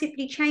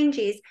massively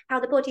changes how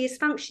the body is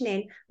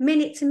functioning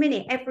minute to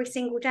minute every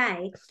single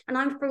day. And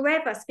I'm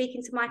forever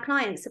speaking to my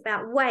clients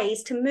about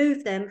ways to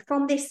move them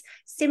from this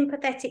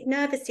sympathetic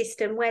nervous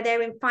system where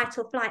they're in fight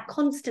or flight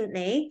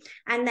constantly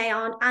and they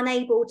are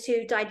unable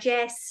to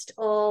digest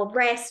or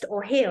rest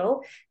or heal,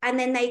 and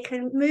then they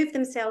can move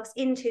themselves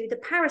into the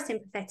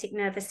parasympathetic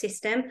nervous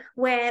system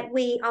where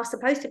we are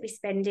supposed to be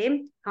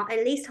spending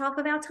at least half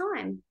of our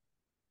time.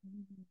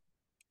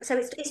 So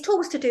it's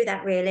tools to do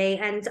that, really,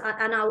 and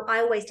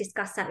I always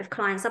discuss that with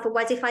clients.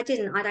 Otherwise, if I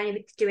didn't, I'd only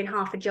be doing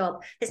half a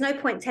job. There's no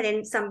point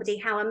telling somebody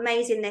how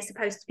amazing they're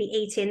supposed to be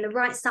eating, the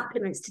right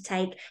supplements to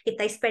take if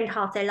they spend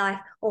half their life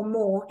or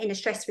more in a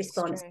stress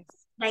response.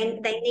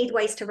 They need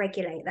ways to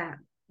regulate that.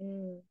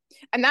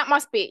 And that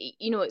must be,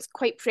 it's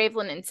quite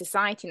prevalent in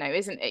society now,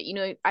 isn't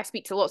it? I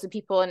speak to lots of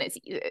people, and it's,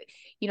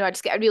 I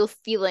just get a real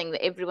feeling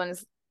that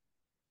everyone's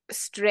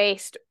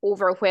stressed,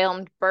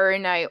 overwhelmed,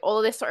 burnout. All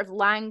of this sort of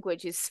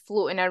language is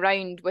floating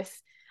around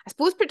with, I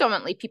suppose,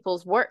 predominantly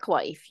people's work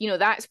life.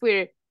 That's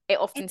where it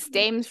often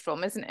stems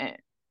from, isn't it?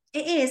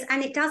 It is,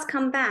 and it does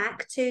come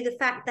back to the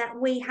fact that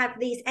we have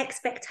these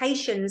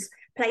expectations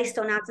placed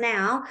on us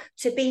now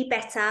to be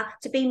better,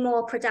 to be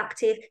more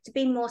productive, to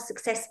be more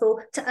successful,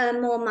 to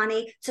earn more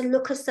money, to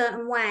look a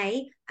certain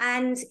way.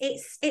 And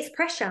it's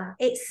pressure.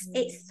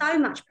 It's so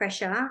much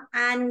pressure,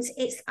 and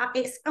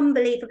it's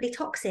unbelievably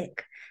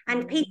toxic.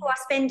 And people are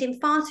spending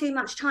far too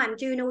much time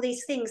doing all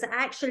these things that are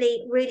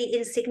actually really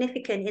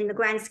insignificant in the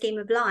grand scheme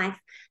of life,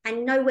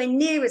 and nowhere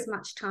near as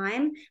much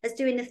time as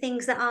doing the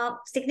things that are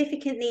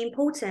significantly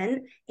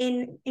important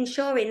in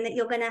ensuring that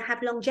you're going to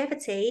have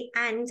longevity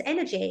and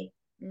energy.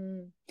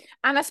 And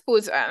I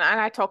suppose, and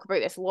I talk about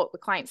this a lot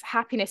with clients,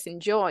 happiness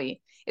and joy,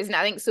 isn't it?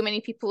 I think so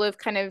many people have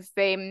kind of,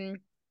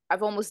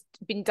 I've almost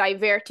been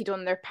diverted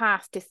on their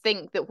path to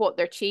think that what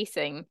they're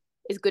chasing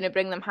is going to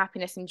bring them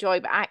happiness and joy.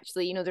 But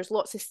actually, there's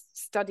lots of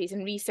studies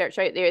and research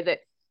out there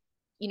that,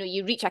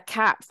 you reach a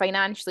cap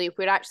financially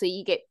where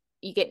actually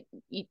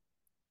you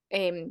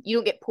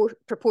don't get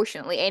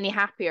proportionately any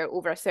happier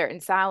over a certain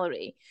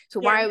salary. So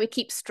why we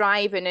keep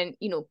striving and,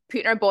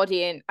 putting our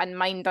body and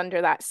mind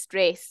under that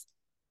stress?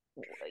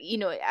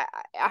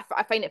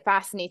 I find it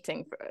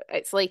fascinating.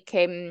 It's like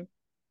we're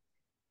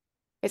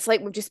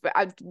just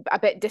a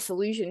bit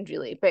disillusioned,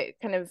 really, but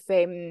kind of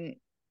a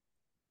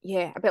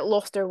bit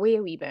lost our way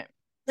a wee bit.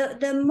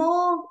 The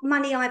more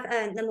money I've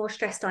earned, the more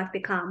stressed I've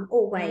become,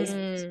 always.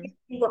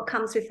 What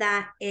comes with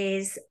that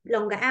is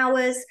longer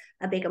hours,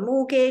 a bigger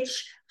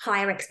mortgage,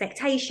 higher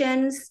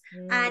expectations.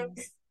 And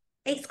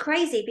it's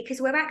crazy because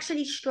we're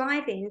actually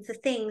striving for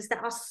things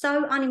that are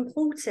so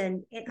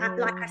unimportant,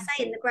 like I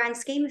say, in the grand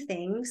scheme of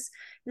things,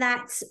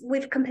 that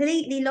we've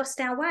completely lost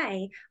our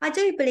way. I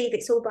do believe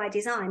it's all by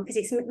design because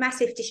it's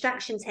massive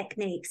distraction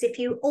techniques. If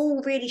you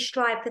all really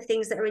strive for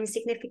things that are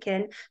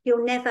insignificant,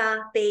 you'll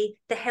never be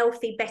the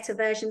healthy, better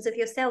versions of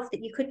yourself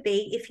that you could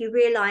be if you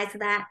realise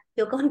that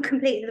you're gone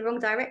completely the wrong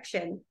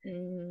direction.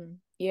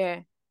 Yeah.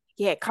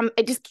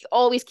 It just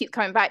always keeps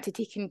coming back to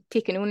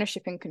taking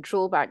ownership and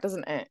control back,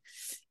 doesn't it?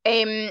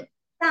 It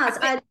does.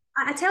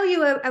 I tell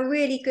you a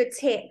really good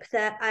tip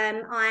that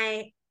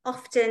I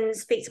often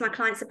speak to my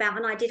clients about,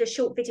 and I did a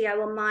short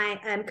video on my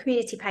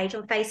community page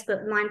on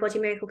Facebook, Mind Body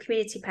Miracle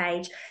community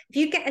page. If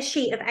you get a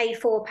sheet of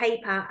A4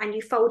 paper and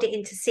you fold it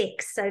into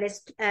 6, so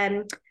there's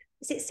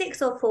is it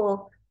 6 or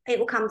 4? It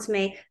will come to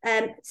me.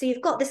 So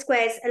you've got the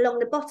squares along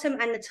the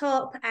bottom and the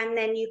top, and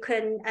then you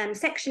can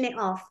section it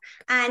off.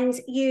 And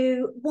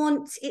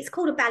it's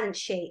called a balance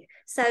sheet.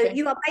 So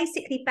you are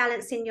basically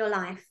balancing your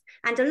life.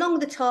 And along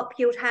the top,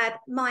 you would have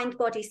mind,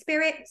 body,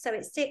 spirit. So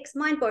it's 6,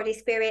 mind, body,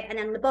 spirit. And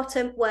then the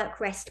bottom,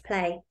 work, rest,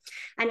 play.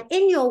 And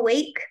in your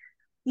week,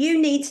 you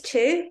need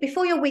to,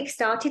 before your week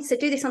started, so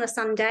do this on a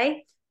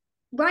Sunday,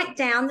 write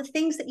down the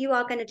things that you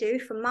are going to do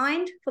for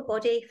mind, for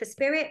body, for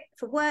spirit,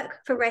 for work,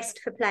 for rest,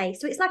 for play.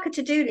 So it's like a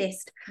to-do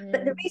list.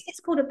 But the reason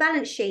it's called a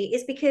balance sheet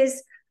is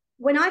because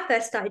when I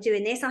first started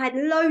doing this, I had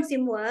loads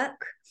in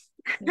work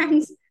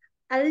and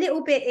a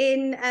little bit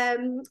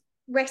in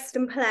rest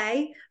and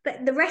play,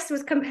 but the rest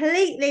was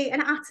completely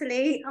and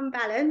utterly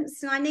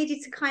unbalanced, and I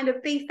needed to kind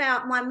of beef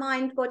out my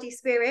mind, body,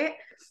 spirit.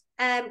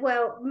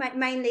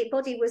 Mainly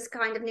body was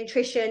kind of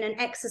nutrition and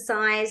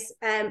exercise,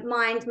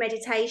 mind,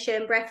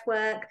 meditation, breath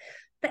work.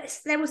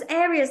 But there was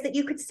areas that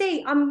you could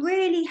see I'm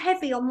really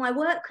heavy on my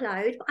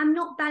workload, but I'm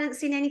not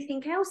balancing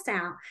anything else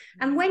out.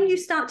 And when you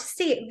start to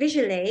see it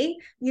visually,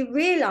 you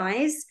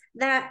realize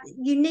that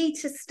you need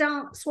to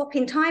start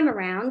swapping time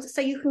around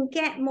so you can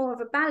get more of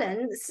a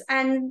balance,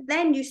 and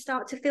then you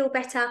start to feel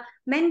better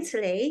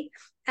mentally,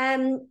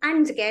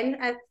 and again,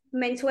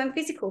 mental and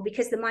physical,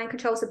 because the mind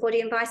controls the body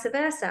and vice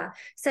versa.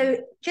 So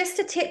just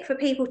a tip for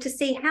people to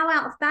see how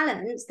out of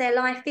balance their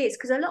life is,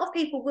 because a lot of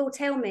people will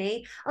tell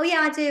me, oh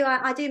yeah,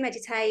 I do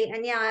meditate,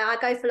 and yeah, I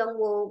go for long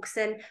walks,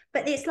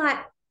 but it's like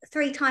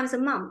 3 times a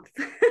month.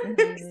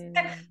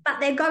 But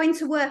they're going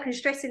to work and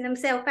stressing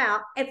themselves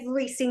out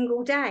every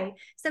single day,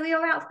 so we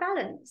are out of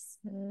balance.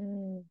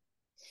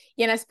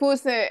 Yeah, and I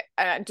suppose that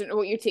I don't know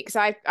what you take, because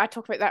I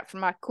talk about that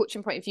from a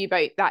coaching point of view,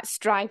 about that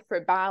strive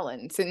for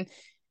balance. And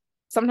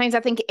sometimes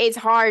I think it is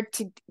hard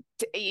to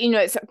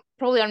it's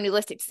probably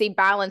unrealistic to say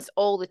balance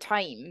all the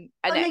time.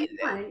 And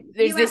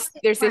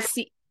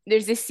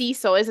there's this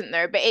seesaw, isn't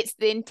there? But it's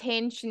the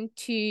intention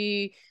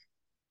to,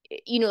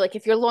 like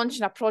if you're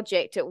launching a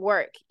project at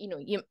work,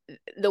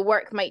 the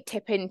work might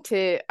tip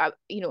into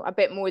a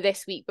bit more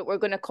this week, but we're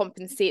going to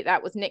compensate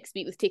that with next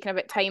week with taking a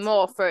bit of time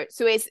off.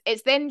 So it's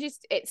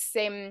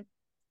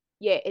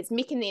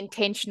making the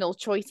intentional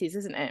choices,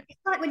 isn't it? It's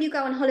like when you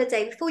go on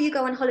holiday. Before you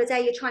go on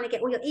holiday, you're trying to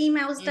get all your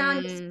emails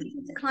done, you're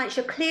speaking to clients,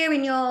 you're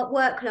clearing your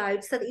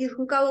workload so that you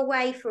can go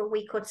away for a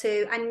week or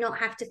 2 and not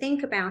have to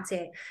think about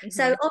it.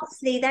 So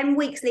obviously then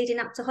weeks leading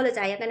up to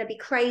holiday are going to be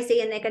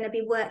crazy and they're going to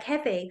be work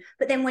heavy.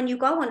 But then when you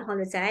go on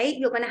holiday,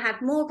 you're going to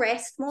have more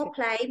rest, more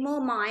play, more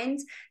mind.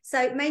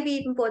 So maybe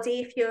even body,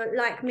 if you're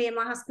like me and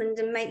my husband,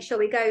 and make sure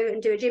we go and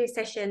do a gym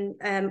session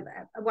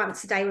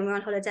once a day when we're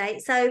on holiday.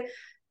 So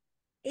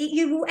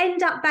you will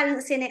end up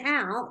balancing it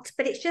out,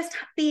 but it's just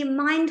being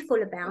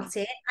mindful about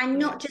it and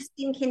not just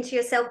thinking to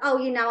yourself,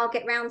 oh, I'll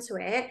get round to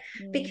it,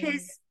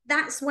 because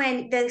that's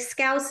when the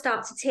scales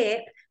start to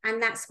tip,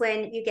 and that's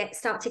when you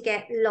start to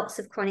get lots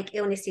of chronic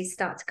illnesses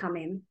start to come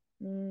in.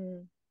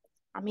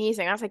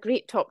 Amazing. That's a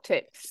great top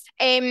tip.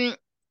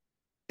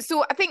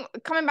 So I think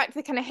coming back to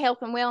the kind of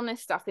health and wellness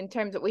stuff, in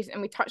terms of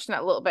and we touched on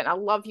it a little bit, and I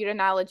love your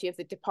analogy of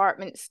the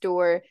department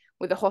store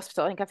with the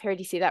hospital. I think I've heard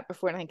you say that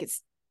before, and I think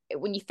it's,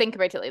 when you think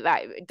about it like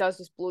that, it does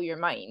just blow your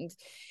mind.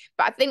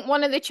 But I think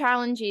one of the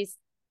challenges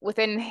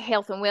within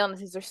health and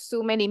wellness is there's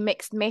so many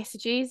mixed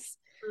messages,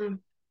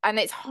 and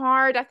it's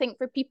hard, I think,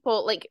 for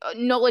people. Like,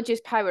 knowledge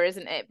is power,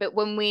 isn't it? But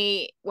when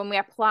we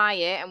apply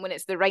it, and when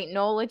it's the right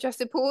knowledge, I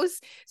suppose.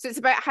 So it's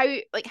about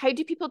how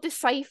do people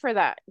decipher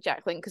that,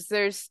 Jaclyn? Because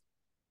there's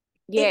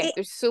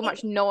so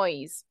much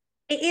noise.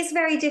 It is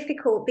very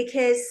difficult,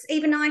 because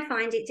even I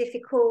find it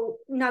difficult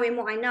knowing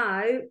what I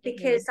know,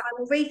 because I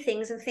will read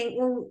things and think,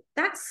 well,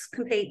 that's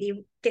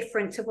completely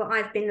different to what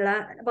I've been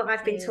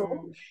taught.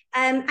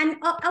 And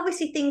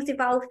obviously things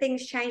evolve,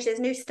 things change. There's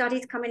new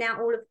studies coming out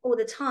all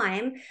the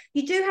time.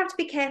 You do have to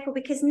be careful,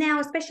 because now,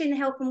 especially in the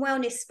health and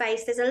wellness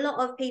space, there's a lot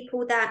of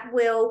people that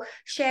will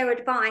share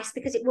advice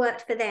because it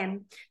worked for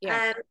them.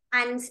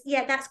 And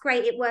that's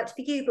great, it worked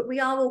for you, but we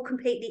are all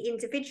completely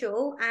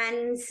individual,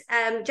 and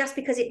just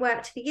because it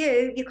worked for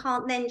you, you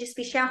can't then just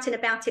be shouting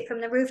about it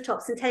from the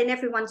rooftops and telling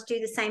everyone to do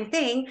the same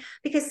thing,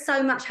 because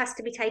so much has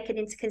to be taken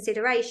into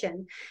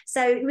consideration.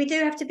 So we do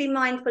have have to be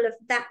mindful of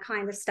that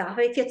kind of stuff.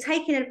 If you're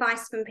taking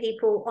advice from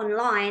people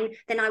online,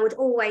 then I would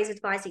always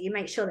advise that you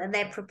make sure that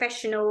they're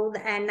professional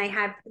and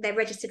they're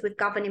registered with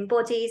governing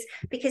bodies,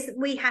 because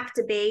we have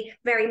to be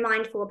very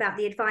mindful about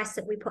the advice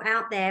that we put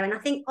out there. And I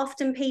think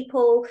often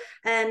people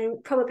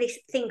probably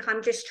think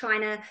I'm just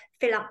trying to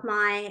fill up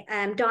my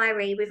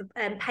diary with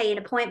paying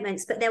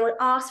appointments, but they will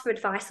ask for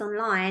advice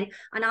online,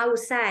 and I will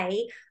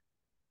say,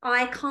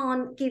 I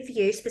can't give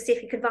you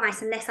specific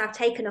advice unless I've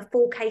taken a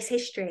full case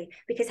history,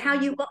 because how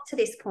you got to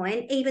this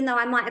point, even though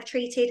I might have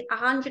treated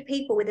 100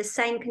 people with the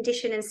same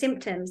condition and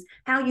symptoms,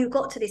 how you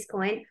got to this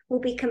point will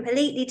be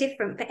completely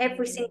different for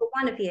every single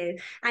one of you.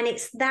 And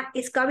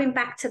it's going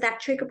back to that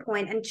trigger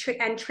point and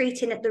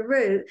treating at the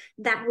root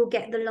that will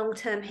get the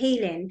long-term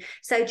healing.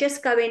 So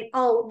just going,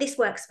 oh, this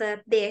works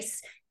for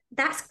this,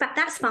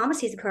 that's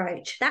pharmacy's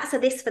approach. That's a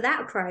this for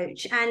that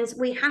approach. And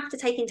we have to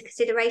take into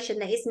consideration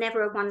that it's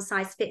never a one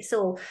size fits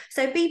all.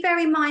 So be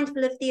very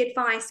mindful of the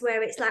advice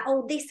where it's like,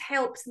 oh, this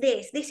helps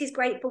this is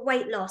great for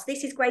weight loss,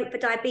 this is great for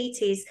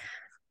diabetes.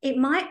 It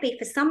might be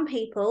for some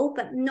people,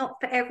 but not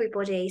for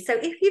everybody. So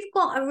if you've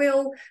got a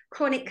real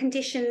chronic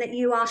condition that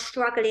you are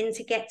struggling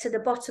to get to the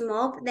bottom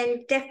of,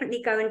 then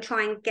definitely go and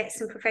try and get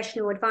some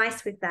professional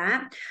advice with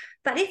that.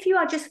 But if you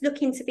are just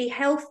looking to be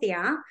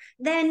healthier,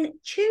 then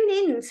tune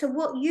in to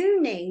what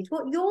you need,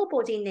 what your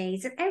body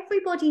needs. And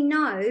everybody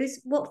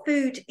knows what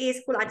food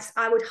is. Well,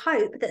 I would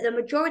hope that the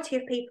majority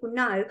of people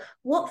know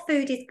what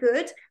food is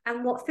good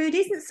and what food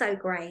isn't so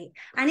great.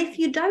 And if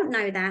you don't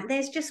know that,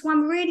 there's just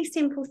one really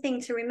simple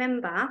thing to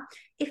remember.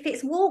 If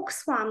it's walk,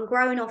 swum,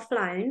 grown or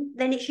flown,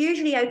 then it's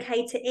usually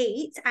okay to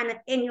eat and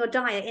in your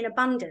diet in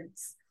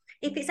abundance.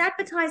 If it's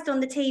advertised on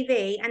the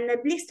TV and the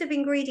list of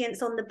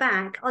ingredients on the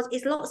back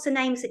is lots of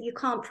names that you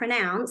can't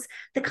pronounce,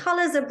 the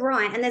colours are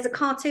bright and there's a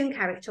cartoon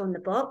character on the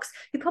box,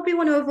 you probably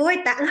want to avoid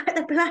that like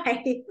the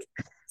plague.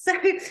 So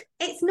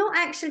it's not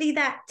actually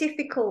that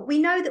difficult. We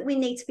know that we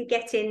need to be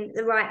getting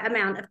the right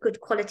amount of good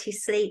quality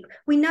sleep.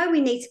 We know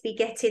we need to be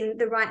getting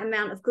the right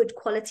amount of good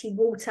quality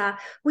water.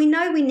 We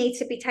know we need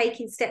to be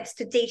taking steps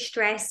to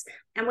de-stress.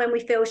 And when we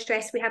feel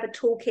stressed, we have a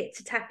toolkit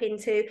to tap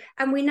into.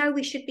 And we know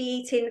we should be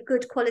eating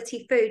good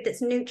quality food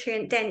that's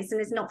nutrient dense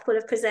and is not full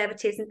of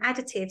preservatives and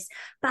additives.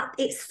 But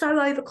it's so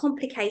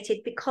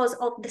overcomplicated because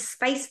of the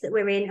space that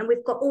we're in. And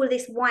we've got all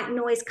this white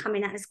noise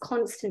coming at us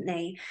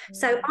constantly.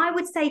 So I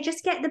would say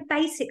just get the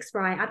basics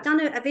right. I've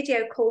done a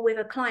video call with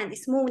a client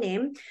this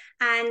morning,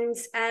 and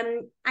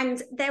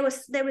there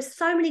was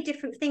so many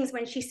different things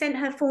when she sent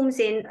her forms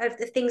in of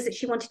the things that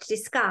she wanted to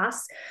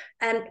discuss,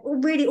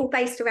 really all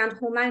based around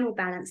hormonal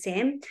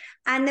balancing.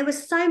 And there were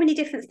so many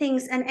different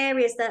things and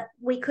areas that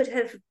we could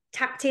have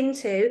tapped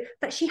into,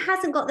 but she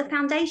hasn't got the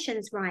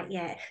foundations right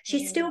yet.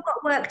 She's still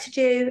got work to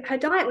do. Her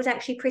diet was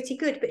actually pretty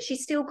good, but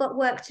she's still got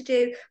work to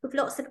do with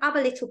lots of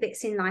other little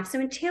bits in life.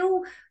 So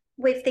until,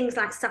 with things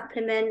like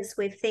supplements,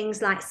 with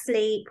things like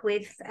sleep,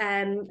 with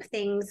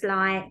things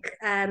like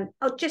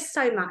just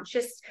so much,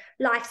 just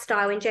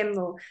lifestyle in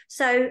general.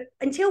 So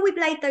until we've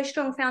laid those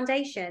strong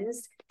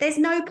foundations, there's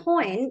no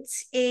point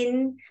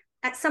in,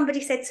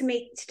 somebody said to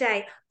me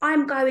today,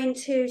 I'm going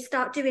to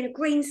start doing a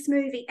green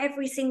smoothie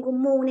every single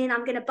morning.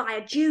 I'm going to buy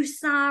a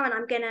juicer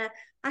and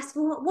I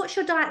said, well, what's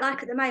your diet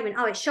like at the moment?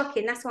 Oh, it's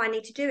shocking. That's why I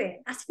need to do it.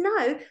 I said,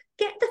 no,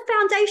 get the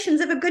foundations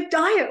of a good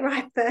diet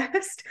right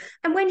first.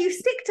 And when you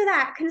stick to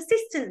that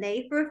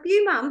consistently for a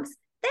few months,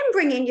 then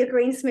bring in your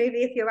green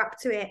smoothie if you're up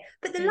to it.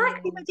 But the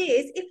likelihood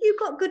is, if you've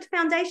got good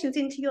foundations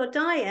into your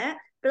diet,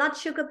 blood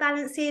sugar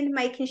balancing,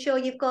 making sure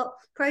you've got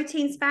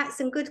proteins,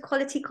 fats, and good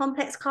quality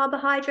complex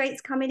carbohydrates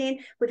coming in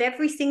with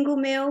every single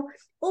meal,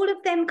 all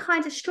of them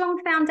kind of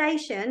strong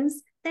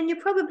foundations, then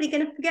you're probably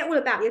going to forget all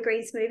about your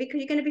green smoothie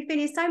because you're going to be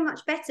feeling so much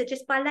better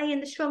just by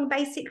laying the strong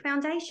basic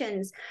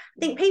foundations.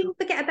 I think people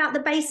forget about the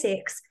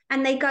basics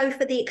and they go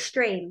for the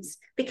extremes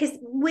because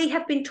we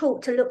have been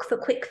taught to look for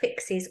quick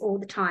fixes all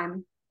the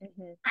time.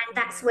 And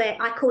that's where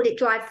I call it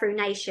drive-through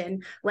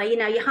nation, where, you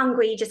know, you're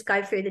hungry, you just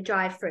go through the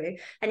drive-through,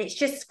 and it's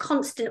just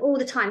constant all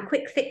the time,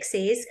 quick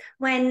fixes,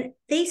 when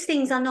these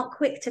things are not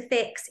quick to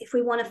fix if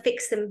we want to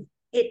fix them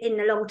in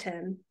the long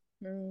term.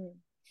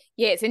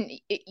 Yes, and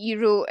you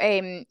wrote,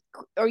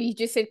 or you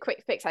just said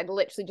quick fix. I'd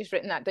literally just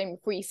written that down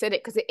before you said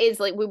it, because it is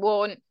like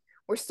we're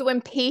so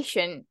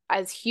impatient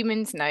as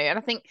humans now. And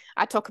I think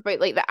I talk about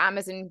like the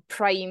Amazon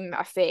Prime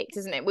effect,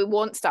 isn't it? We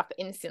want stuff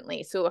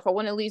instantly. So if I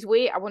want to lose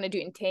weight, I want to do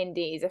it in 10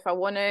 days. If I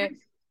want to,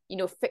 you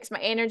know, fix my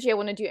energy, I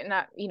want to do it in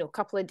that, you know,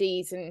 couple of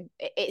days. And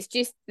it's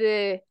just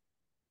if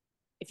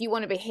you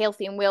want to be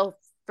healthy and well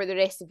for the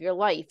rest of your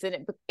life,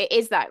 then it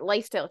is that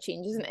lifestyle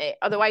change, isn't it?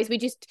 Otherwise we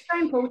just,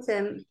 so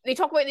important. They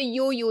talk about the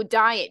yo-yo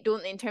diet,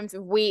 don't they, in terms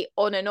of weight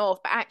on and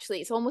off, but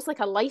actually it's almost like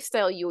a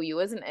lifestyle yo-yo,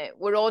 isn't it?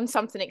 We're on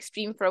something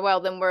extreme for a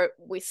while, then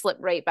we slip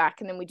right back,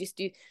 and then we just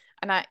do,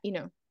 and I, you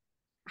know,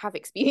 have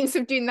experience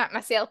of doing that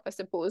myself, I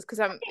suppose, because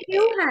I'm We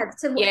all have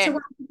to one yeah.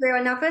 degree or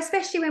another,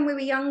 especially when we were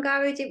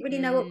younger. We didn't really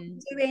know what we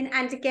were doing.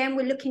 And again,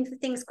 we're looking for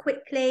things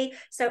quickly.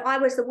 So I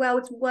was the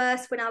world's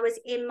worst when I was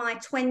in my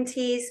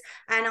 20s,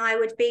 and I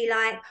would be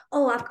like,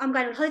 oh, I'm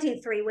going on holiday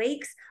in 3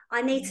 weeks.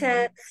 I need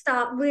to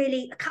start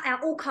really cut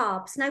out all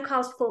carbs, no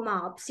carbs before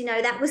marbs. You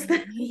know, that was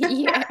the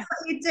Yeah. that's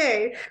what you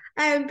do,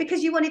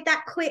 because you wanted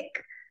that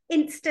quick,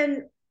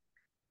 instant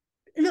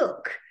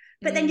look.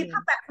 But then you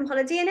come back from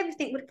holiday and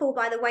everything would fall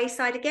by the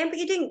wayside again, but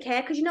you didn't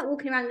care because you're not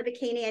walking around in a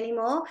bikini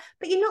anymore.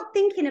 But you're not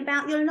thinking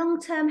about your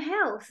long-term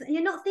health, and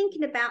you're not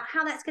thinking about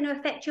how that's going to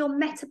affect your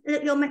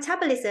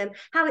metabolism,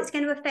 how it's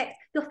going to affect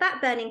your fat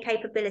burning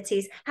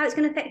capabilities, how it's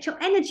going to affect your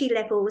energy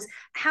levels,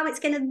 how it's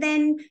going to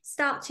then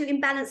start to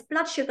imbalance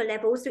blood sugar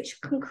levels,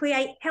 which can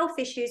create health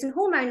issues and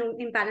hormonal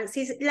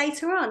imbalances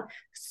later on.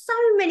 So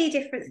many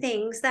different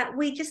things that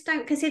we just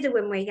don't consider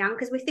when we're young,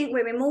 because we think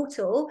we're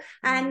immortal,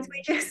 and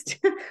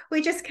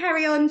we just carry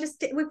on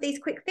just with these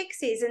quick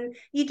fixes. And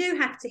you do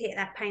have to hit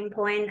that pain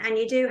point, and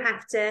you do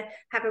have to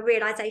have a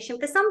realization.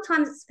 For some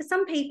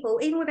people,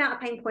 even without a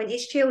pain point,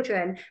 it's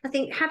children. I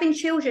think having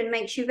children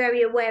makes you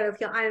very aware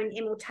of your own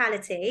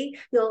mortality,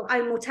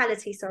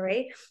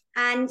 sorry.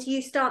 And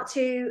you start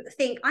to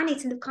think, I need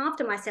to look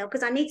after myself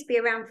because I need to be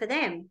around for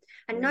them.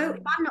 And no,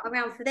 if I'm not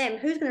around for them,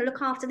 who's going to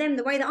look after them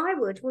the way that I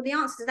would? Well, the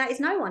answer to that is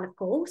no one, of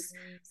course.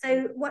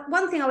 So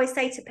one thing I always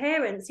say to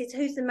parents is,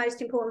 who's the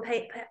most important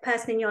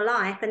person in your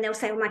life? And they'll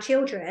say, well, my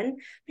children.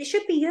 But it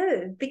should be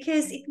you,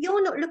 because if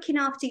you're not looking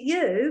after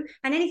you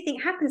and anything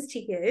happens to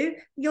you,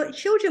 your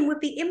children would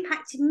be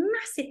impacted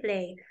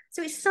massively.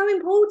 So it's so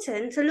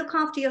important to look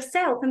after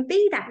yourself and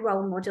be that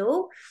role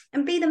model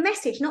and be the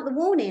message, not the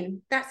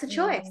warning. That's the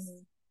choice.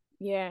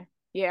 Yeah,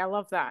 I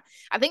love that.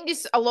 I think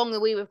just along the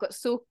way we've got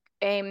so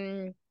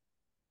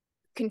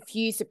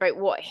confused about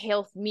what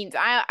health means.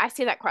 I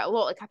say that quite a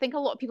lot. Like, I think a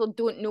lot of people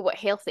don't know what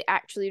healthy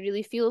actually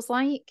really feels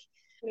like.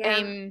 Yeah,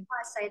 I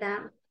say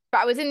that.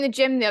 But I was in the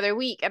gym the other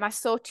week and I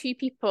saw two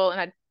people,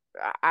 and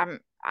I'm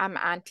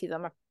anti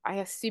them. I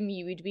assume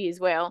you would be as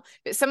well.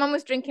 But someone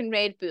was drinking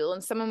Red Bull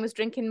and someone was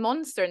drinking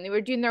Monster, and they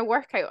were doing their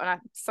workout on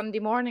a Sunday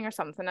morning or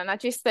something. And I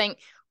just think,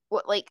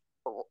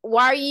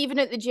 why are you even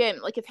at the gym?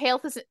 Like, if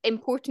health is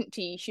important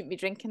to you, you shouldn't be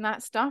drinking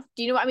that stuff.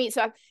 Do you know what I mean?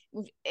 So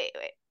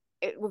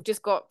we've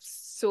just got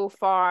so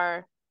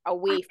far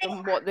away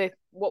from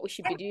what we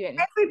should be doing.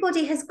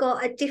 Everybody has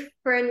got a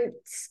different.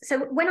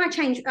 So when I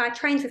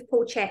trained with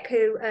Paul Chek,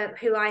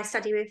 who I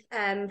study with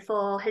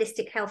for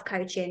holistic health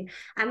coaching.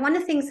 And one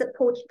of the things that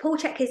Paul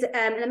Chek is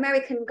an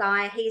American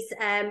guy. He's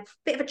a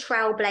bit of a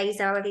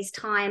trailblazer of his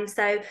time.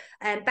 So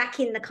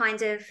back in the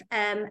kind of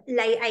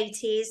late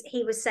 80s,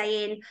 he was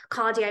saying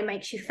cardio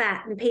makes you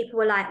fat, and people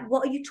were like,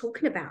 "What are you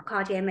talking about?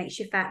 Cardio makes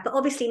you fat?" But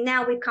obviously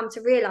now we've come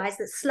to realize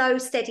that slow,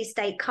 steady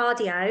state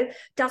cardio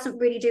doesn't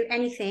really do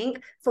anything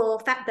for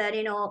fat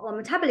burning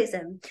or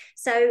metabolism.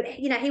 So,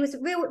 you know, he was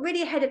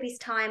really ahead of his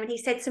time, and he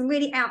said some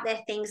really out there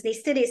things, and he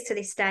still is to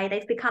this day.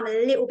 They've become a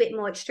little bit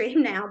more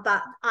extreme now,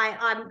 but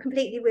I'm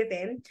completely with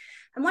him.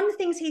 And one of the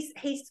things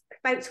he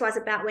spoke to us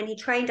about when he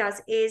trained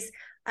us is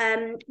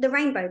the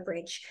rainbow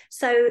bridge.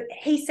 So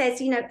he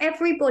says, you know,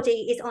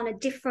 everybody is on a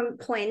different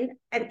point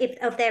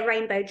of their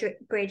rainbow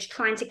bridge,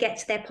 trying to get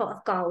to their pot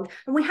of gold,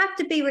 and we have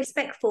to be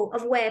respectful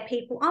of where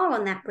people are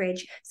on that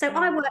bridge. So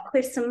I work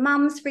with some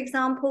mums, for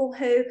example,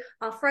 who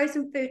are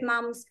frozen food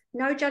mums,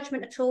 no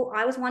judgment at all.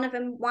 I was one of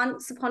them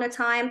once upon a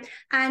time,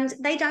 and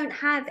they don't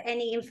have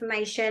any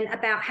information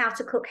about how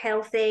to cook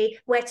healthy,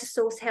 where to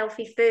source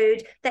healthy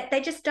food. That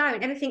they just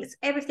don't.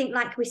 Everything,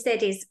 like we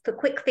said, is for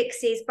quick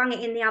fixes, bung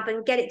it in the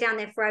oven, get it down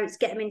their throats,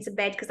 get them into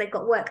bed because they've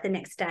got work the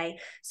next day.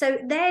 So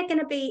they're going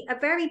to be a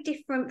very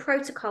different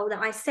protocol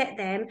that I set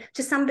them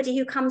to somebody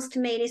who comes to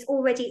me and is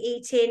already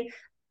eating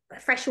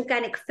fresh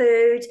organic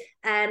food,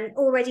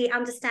 already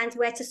understands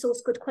where to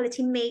source good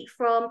quality meat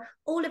from.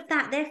 All of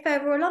that, they're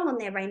further along on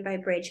their rainbow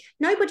bridge.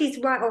 Nobody's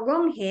right or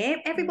wrong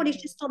here.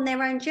 Everybody's just on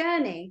their own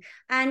journey,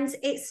 and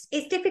it's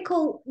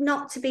difficult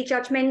not to be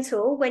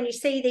judgmental when you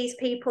see these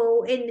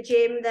people in the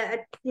gym that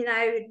are, you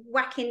know,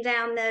 whacking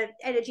down the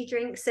energy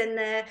drinks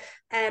and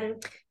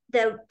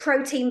the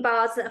protein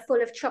bars that are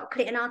full of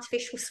chocolate and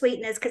artificial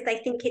sweeteners because they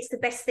think it's the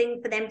best thing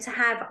for them to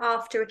have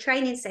after a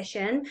training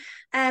session.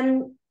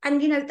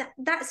 And, you know,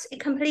 that's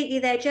completely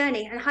their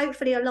journey. And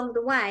hopefully along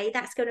the way,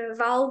 that's going to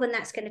evolve and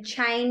that's going to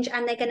change,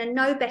 and they're going to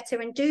know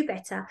better and do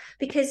better,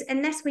 because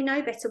unless we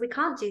know better, we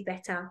can't do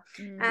better.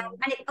 And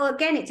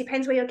it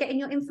depends where you're getting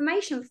your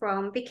information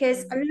from,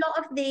 because a lot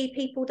of the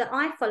people that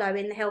I follow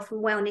in the health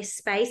and wellness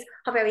space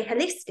are very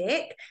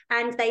holistic,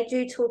 and they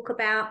do talk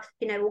about,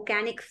 you know,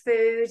 organic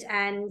food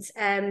and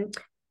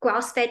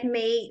grass-fed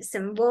meats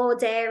and raw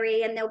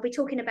dairy, and they'll be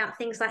talking about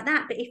things like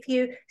that. But if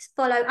you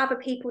follow other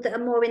people that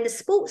are more in the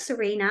sports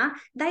arena,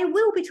 they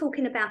will be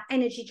talking about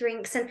energy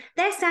drinks, and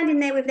they're standing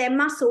there with their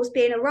muscles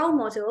being a role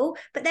model,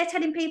 but they're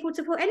telling people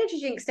to put energy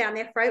drinks down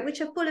their throat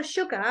which are full of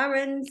sugar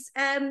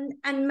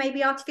and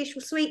maybe artificial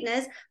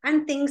sweeteners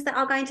and things that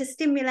are going to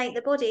stimulate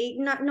the body,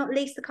 not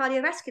least the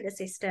cardiovascular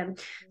system.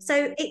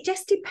 So it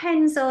just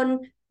depends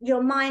on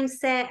your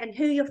mindset and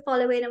who you're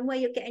following and where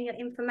you're getting your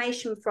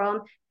information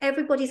from.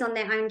 Everybody's on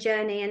their own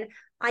journey. And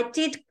I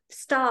did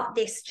start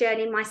this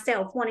journey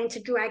myself, wanting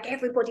to drag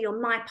everybody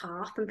on my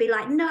path and be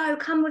like, no,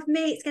 come with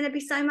me. It's going to be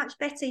so much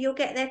better. You'll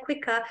get there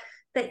quicker.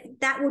 But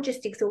that will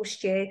just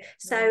exhaust you.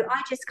 So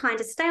I just kind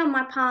of stay on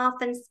my path,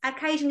 and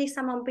occasionally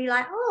someone will be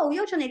like, oh,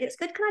 your journey looks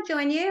good. Can I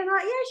join you? And I'm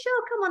like, yeah,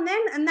 sure, come on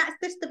then. And that's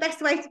just the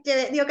best way to do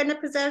it. You're going to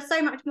preserve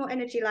so much more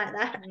energy like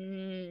that.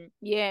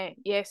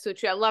 Yeah, so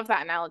true. I love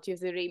that analogy of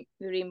the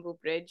rainbow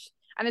bridge.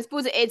 And I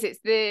suppose it's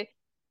the,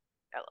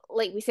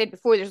 like we said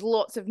before, there's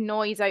lots of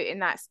noise out in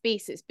that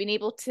space. It's been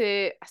able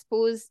to, I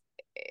suppose,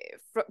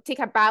 take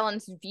a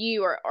balanced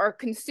view or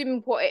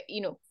consume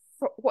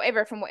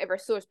whatever from whatever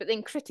source, but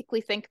then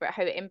critically think about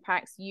how it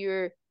impacts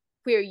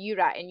where you're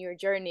at in your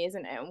journey,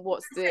 isn't it? And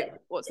what's the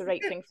right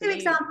thing for you? Two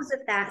examples of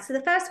that. So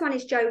the first one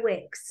is Joe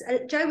Wicks.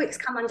 Joe Wicks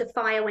come under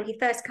fire when he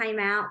first came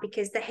out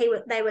because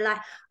they were like,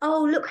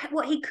 oh, look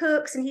what he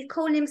cooks, and he's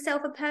calling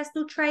himself a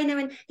personal trainer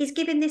and he's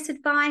giving this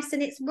advice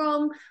and it's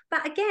wrong.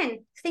 But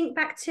again, think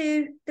back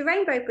to the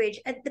Rainbow Bridge.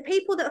 The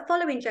people that are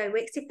following Joe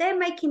Wicks, if they're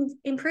making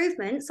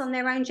improvements on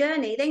their own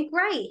journey, then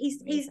great.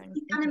 He's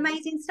done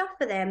amazing stuff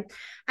for them.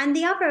 And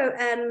the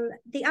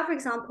other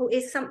example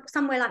is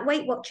somewhere like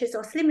Weight Watchers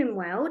or Slimming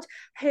World,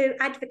 who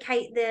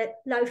advocate the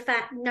low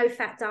fat, no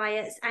fat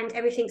diets and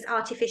everything's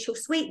artificial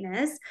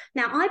sweeteners.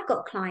 Now, I've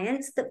got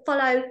clients that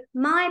follow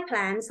my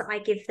plans that I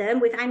give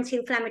them with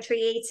anti-inflammatory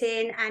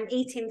eating and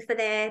eating for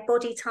their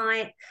body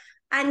type.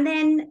 And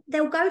then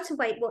they'll go to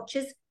Weight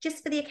Watchers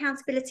just for the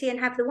accountability and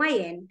have the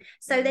weigh-in.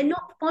 So they're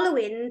not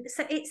following.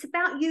 So it's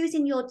about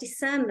using your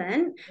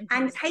discernment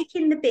and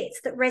taking the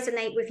bits that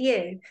resonate with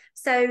you.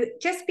 So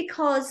just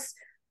because,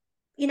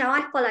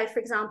 I follow, for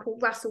example,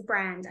 Russell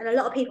Brand, and a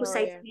lot of people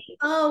say to me,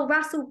 oh,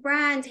 Russell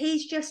Brand,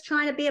 he's just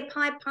trying to be a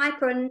Pied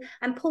Piper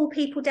and pull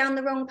people down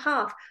the wrong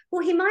path.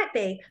 Well, he might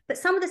be, but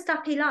some of the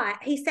stuff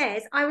he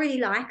says, I really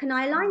like and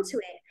I align to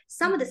it.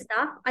 Some of the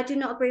stuff I do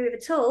not agree with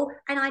at all,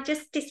 and I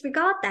just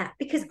disregard that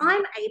because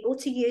I'm able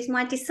to use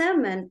my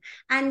discernment.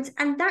 And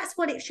that's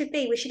what it should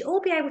be. We should all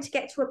be able to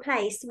get to a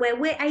place where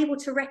we're able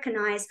to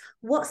recognize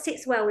what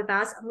sits well with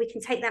us, and we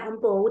can take that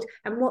on board,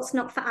 and what's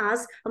not for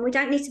us. And we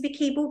don't need to be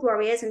keyboard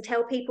warriors and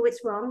tell people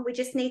it's wrong. We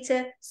just need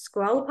to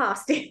scroll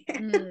past it.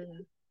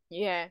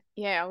 Yeah,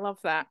 I love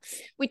that.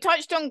 We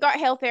touched on gut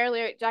health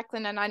earlier,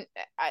 Jaclyn, and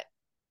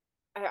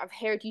I've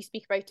heard you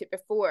speak about it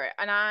before,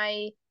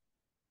 and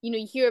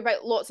you hear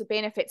about lots of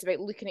benefits about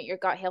looking at your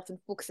gut health and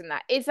focusing on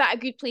that. Is that a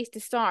good place to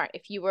start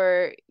if you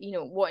were,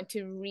 wanting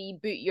to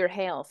reboot your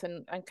health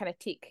and kind of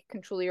take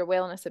control of your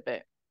wellness a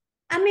bit?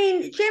 I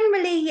mean,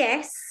 generally,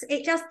 yes.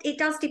 It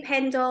does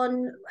depend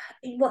on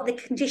what the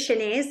condition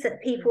is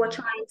that people are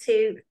trying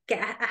to get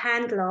a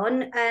handle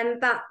on.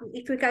 But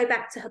if we go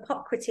back to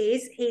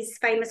Hippocrates, his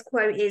famous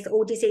quote is,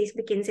 all disease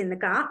begins in the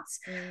gut.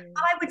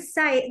 I would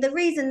say the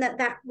reason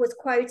that was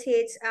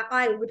quoted,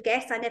 I would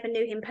guess, I never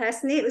knew him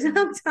personally, it was a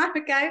long time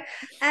ago,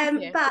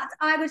 but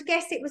I would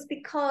guess it was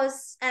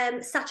because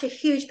such a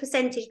huge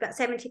percentage, about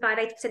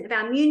 75-80% of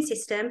our immune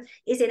system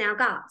is in our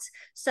gut.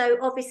 So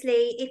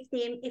obviously,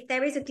 if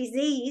there is a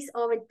disease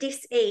or a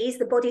dis-ease,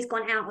 the body's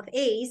gone out of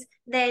ease,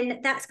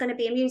 then that's going to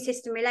be immune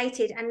system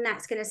related, and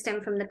that's going to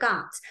stem from the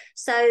gut.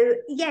 So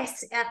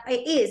yes,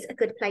 it is a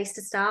good place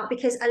to start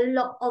because a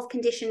lot of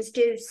conditions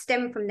do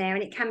stem from there,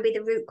 and it can be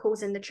the root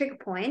cause and the trigger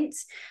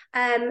points.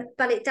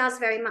 But it does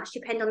very much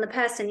depend on the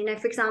person.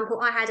 For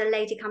example, I had a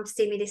lady come to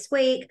see me this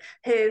week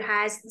who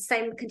has the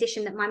same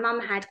condition that my mum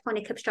had,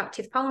 chronic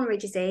obstructive pulmonary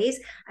disease.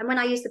 And when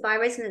I used the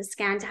bioresonance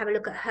scan to have a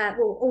look at her,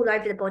 well, all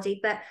over the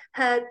body, but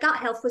her gut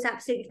health was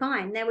absolutely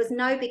fine. There was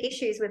no big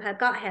issues with her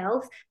gut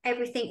health.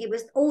 Everything, it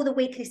was all the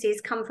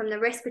weaknesses come from the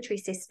respiratory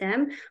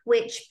system,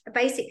 which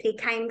basically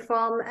came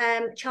from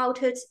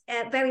childhood,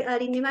 very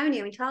early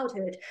pneumonia in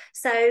childhood.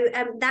 So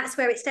that's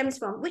where it stems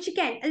from, which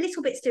again, a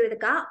little bit to do with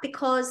the gut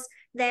because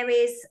there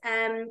is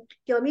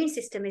your immune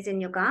system is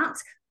in your gut.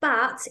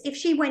 But if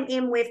she went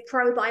in with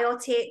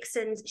probiotics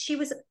and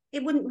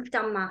it wouldn't have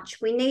done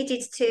much. We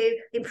needed to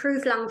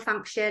improve lung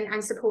function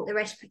and support the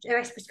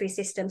respiratory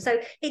system. So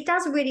it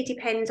does really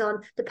depend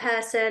on the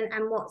person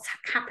and what's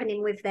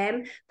happening with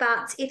them.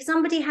 But if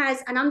somebody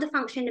has an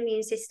underfunctioning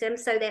immune system,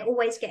 so they're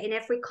always getting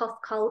every cough,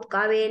 cold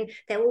going,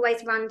 they're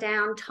always run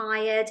down,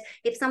 tired.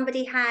 If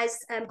somebody has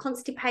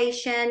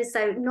constipation,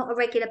 so not a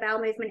regular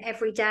bowel movement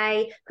every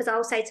day, because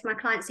I'll say to my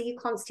clients, are you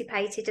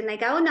constipated? And they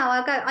go, oh no,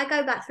 I go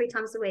about 3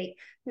 times a week.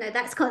 No,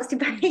 that's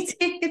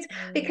constipated.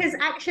 Because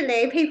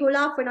actually people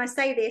laugh when I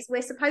say this.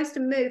 We're supposed to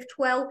move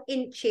 12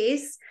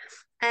 inches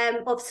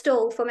of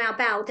stool from our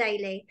bowel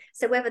daily.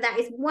 So whether that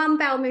is one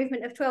bowel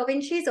movement of 12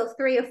 inches or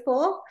 3 or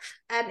 4,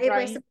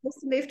 we're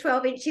supposed to move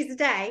 12 inches a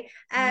day.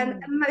 And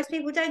most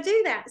people don't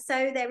do that.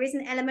 So there is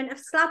an element of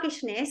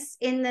sluggishness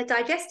in the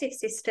digestive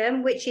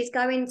system, which is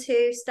going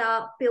to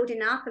start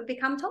building up and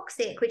become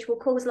toxic, which will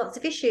cause lots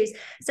of issues.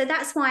 So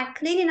that's why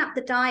cleaning up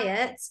the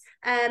diet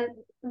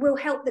will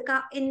help the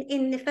gut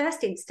in the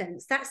first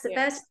instance. That's the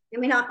first. I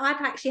mean,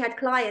 I've actually had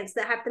clients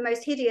that have the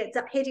most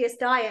hideous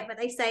diet, but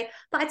they say,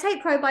 but I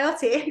take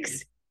probiotics.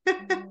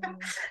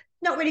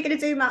 Not really going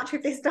to do much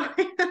with this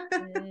diet.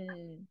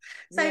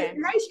 So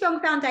lay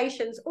strong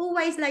foundations.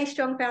 Always lay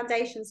strong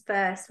foundations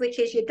first, which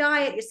is your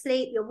diet, your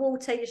sleep, your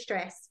water, your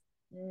stress.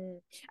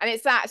 And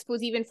it's that, I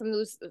suppose, even from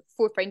those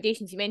 4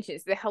 foundations you mentioned,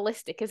 it's the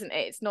holistic, isn't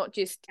it? It's not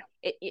just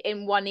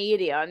in one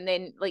area, and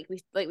then like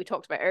we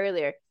talked about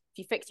earlier, if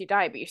you fix your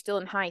diet but you're still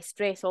in high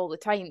stress all the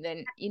time,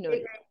 then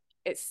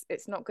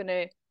it's not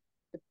gonna,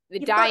 the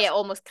diet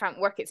almost can't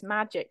work its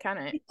magic, can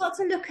it? You've got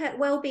to look at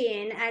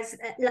well-being as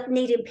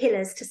needing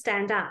pillars to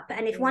stand up,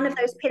 and if one of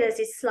those pillars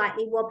is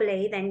slightly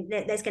wobbly, then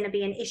there's going to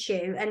be an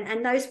issue.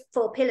 And those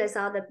 4 pillars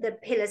are the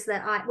pillars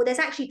that there's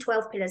actually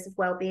 12 pillars of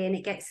well-being.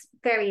 It gets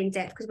very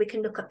in-depth because we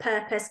can look at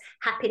purpose,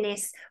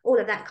 happiness, all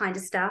of that kind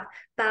of stuff.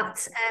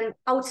 But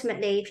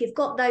ultimately, if you've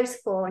got those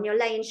 4 and you're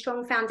laying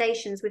strong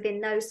foundations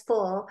within those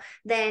 4,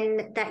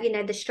 then that,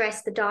 the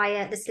stress, the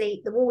diet, the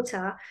sleep, the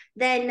water,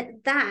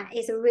 then that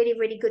is a really,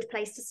 really good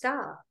place to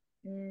start.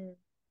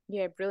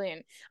 Yeah,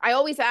 brilliant. I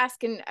always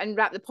ask and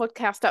wrap the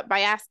podcast up by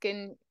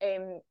asking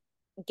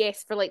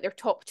guests for like their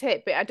top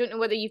tip, but I don't know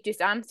whether you've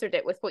just answered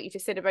it with what you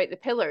just said about the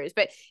pillars,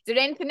 but is there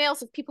anything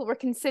else if people were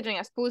considering,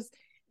 I suppose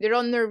they're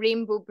on their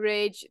rainbow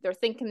bridge, they're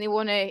thinking they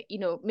want to,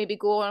 maybe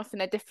go off in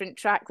a different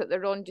track that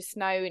they're on just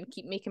now and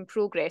keep making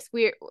progress,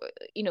 where,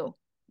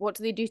 what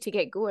do they do to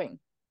get going?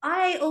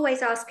 I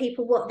always ask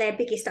people what their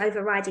biggest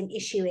overriding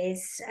issue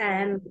is,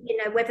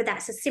 whether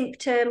that's a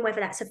symptom, whether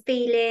that's a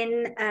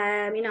feeling,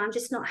 I'm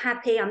just not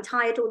happy, I'm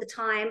tired all the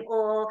time,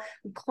 or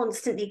I'm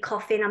constantly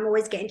coughing, I'm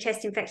always getting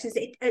chest infections.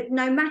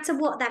 No matter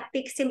what that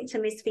big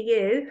symptom is for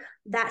you,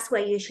 that's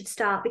where you should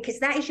start, because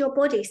that is your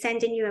body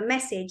sending you a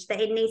message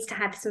that it needs to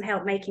have some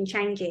help making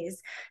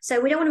changes. So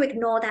we don't want to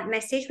ignore that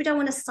message. We don't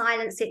want to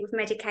silence it with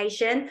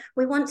medication.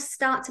 We want to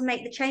start to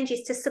make the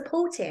changes to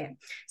support it.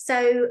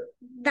 So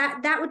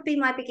that would be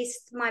my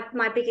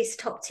biggest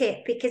top tip,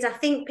 because I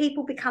think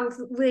people become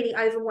really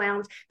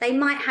overwhelmed. They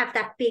might have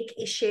that big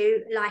issue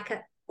like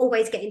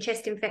always getting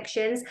chest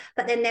infections,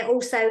 but then they're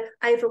also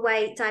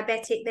overweight,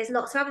 diabetic, there's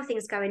lots of other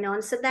things going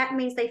on, so that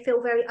means they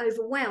feel very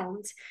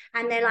overwhelmed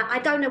and they're like, I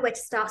don't know where to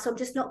start, so I'm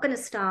just not going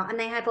to start, and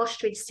they have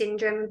ostrich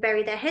syndrome and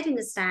bury their head in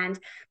the sand.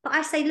 But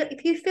I say, look,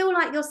 if you feel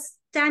like you're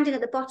standing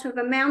at the bottom of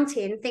a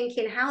mountain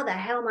thinking, how the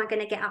hell am I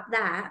going to get up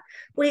that?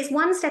 Well, it's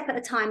one step at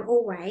a time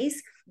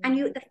always. And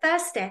the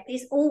first step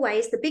is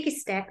always the biggest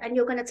step, and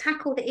you're going to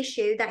tackle the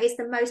issue that is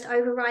the most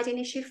overriding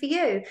issue for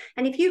you.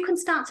 And if you can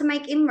start to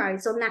make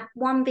inroads on that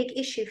one big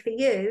issue for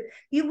you,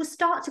 you will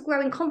start to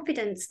grow in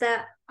confidence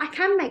that I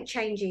can make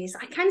changes,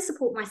 I can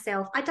support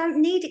myself, I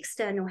don't need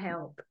external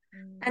help.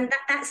 And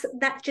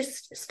that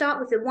just start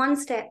with the one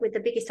step with the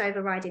biggest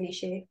overriding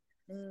issue.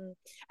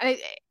 And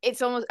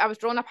it's almost, I was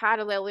drawing a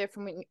parallel there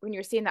from when you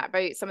were saying that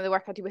about some of the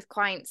work I do with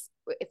clients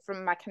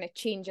from my kind of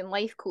change in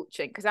life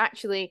coaching, because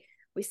actually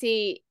we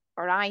say,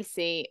 or I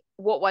say,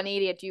 what one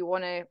area do you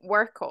want to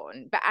work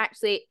on? But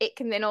actually it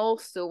can then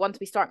also,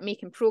 once we start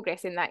making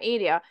progress in that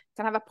area,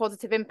 can have a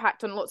positive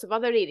impact on lots of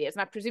other areas.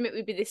 And I presume it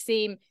would be the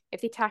same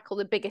if they tackle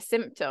the biggest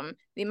symptom.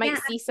 They might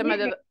see some of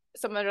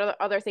the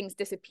other things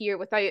disappear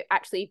without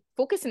actually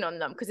focusing on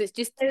them, because it's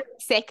just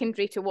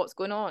secondary to what's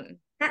going on.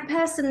 That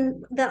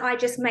person that I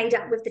just made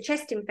up with the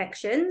chest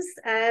infections,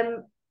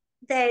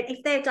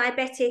 if they're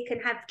diabetic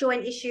and have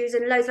joint issues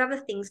and loads of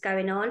other things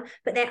going on,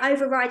 but their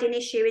overriding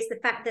issue is the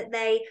fact that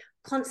they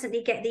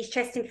constantly get these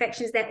chest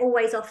infections, they're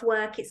always off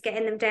work, it's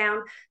getting them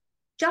down.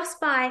 Just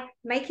by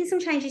making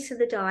some changes to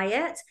the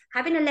diet,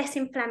 having a less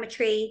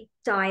inflammatory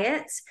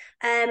diet,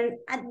 and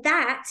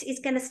that is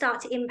going to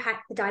start to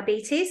impact the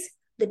diabetes,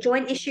 the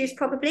joint issues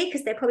probably,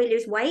 because they'll probably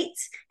lose weight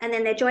and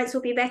then their joints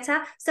will be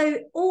better. So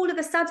all of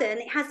a sudden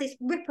it has this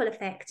ripple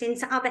effect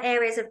into other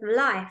areas of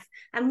life.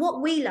 And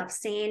what we love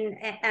seeing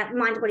at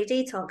Mind Body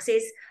Detox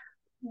is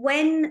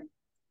when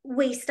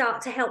we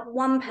start to help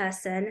one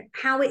person,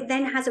 how it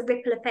then has a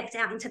ripple effect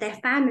out into their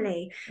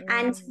family.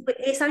 And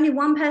it's only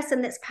one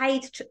person that's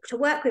paid to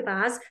work with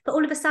us, but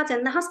all of a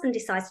sudden the husband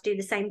decides to do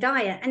the same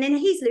diet and then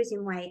he's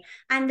losing weight,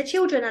 and the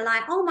children are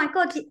like, oh my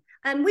God,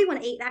 we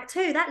want to eat that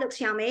too, that looks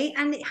yummy.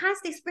 And it has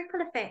this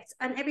ripple effect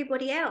on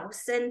everybody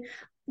else. And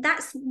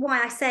that's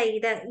why I say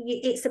that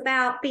it's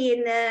about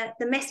being the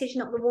message,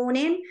 not the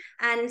warning.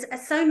 And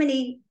so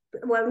many,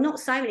 well, not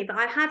so many, but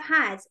I have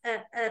had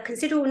a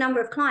considerable number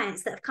of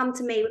clients that have come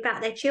to me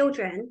about their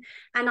children,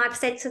 and I've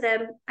said to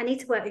them, I need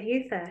to work with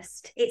you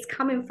first. It's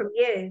coming from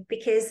you,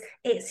 because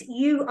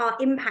you are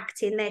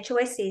impacting their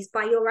choices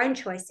by your own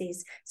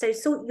choices. So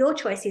sort your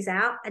choices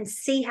out and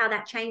see how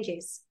that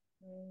changes.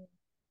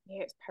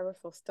 Yeah, it's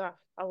powerful stuff.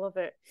 I love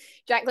it.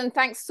 Jaclyn,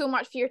 thanks so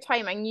much for your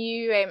time. I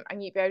knew it'd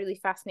be a really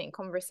fascinating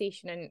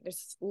conversation, and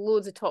there's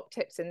loads of top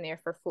tips in there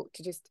for folk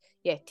to just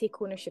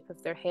take ownership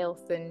of their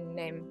health and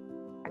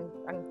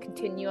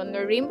continue on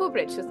their rainbow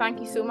bridge. So thank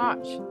you so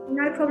much.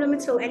 No problem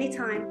at all,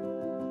 anytime.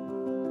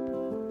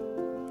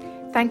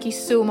 Thank you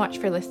so much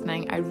for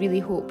listening. I really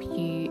hope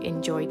you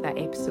enjoyed that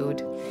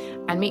episode,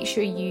 and make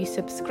sure you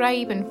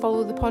subscribe and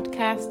follow the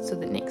podcast so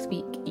that next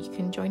week you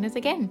can join us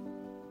again.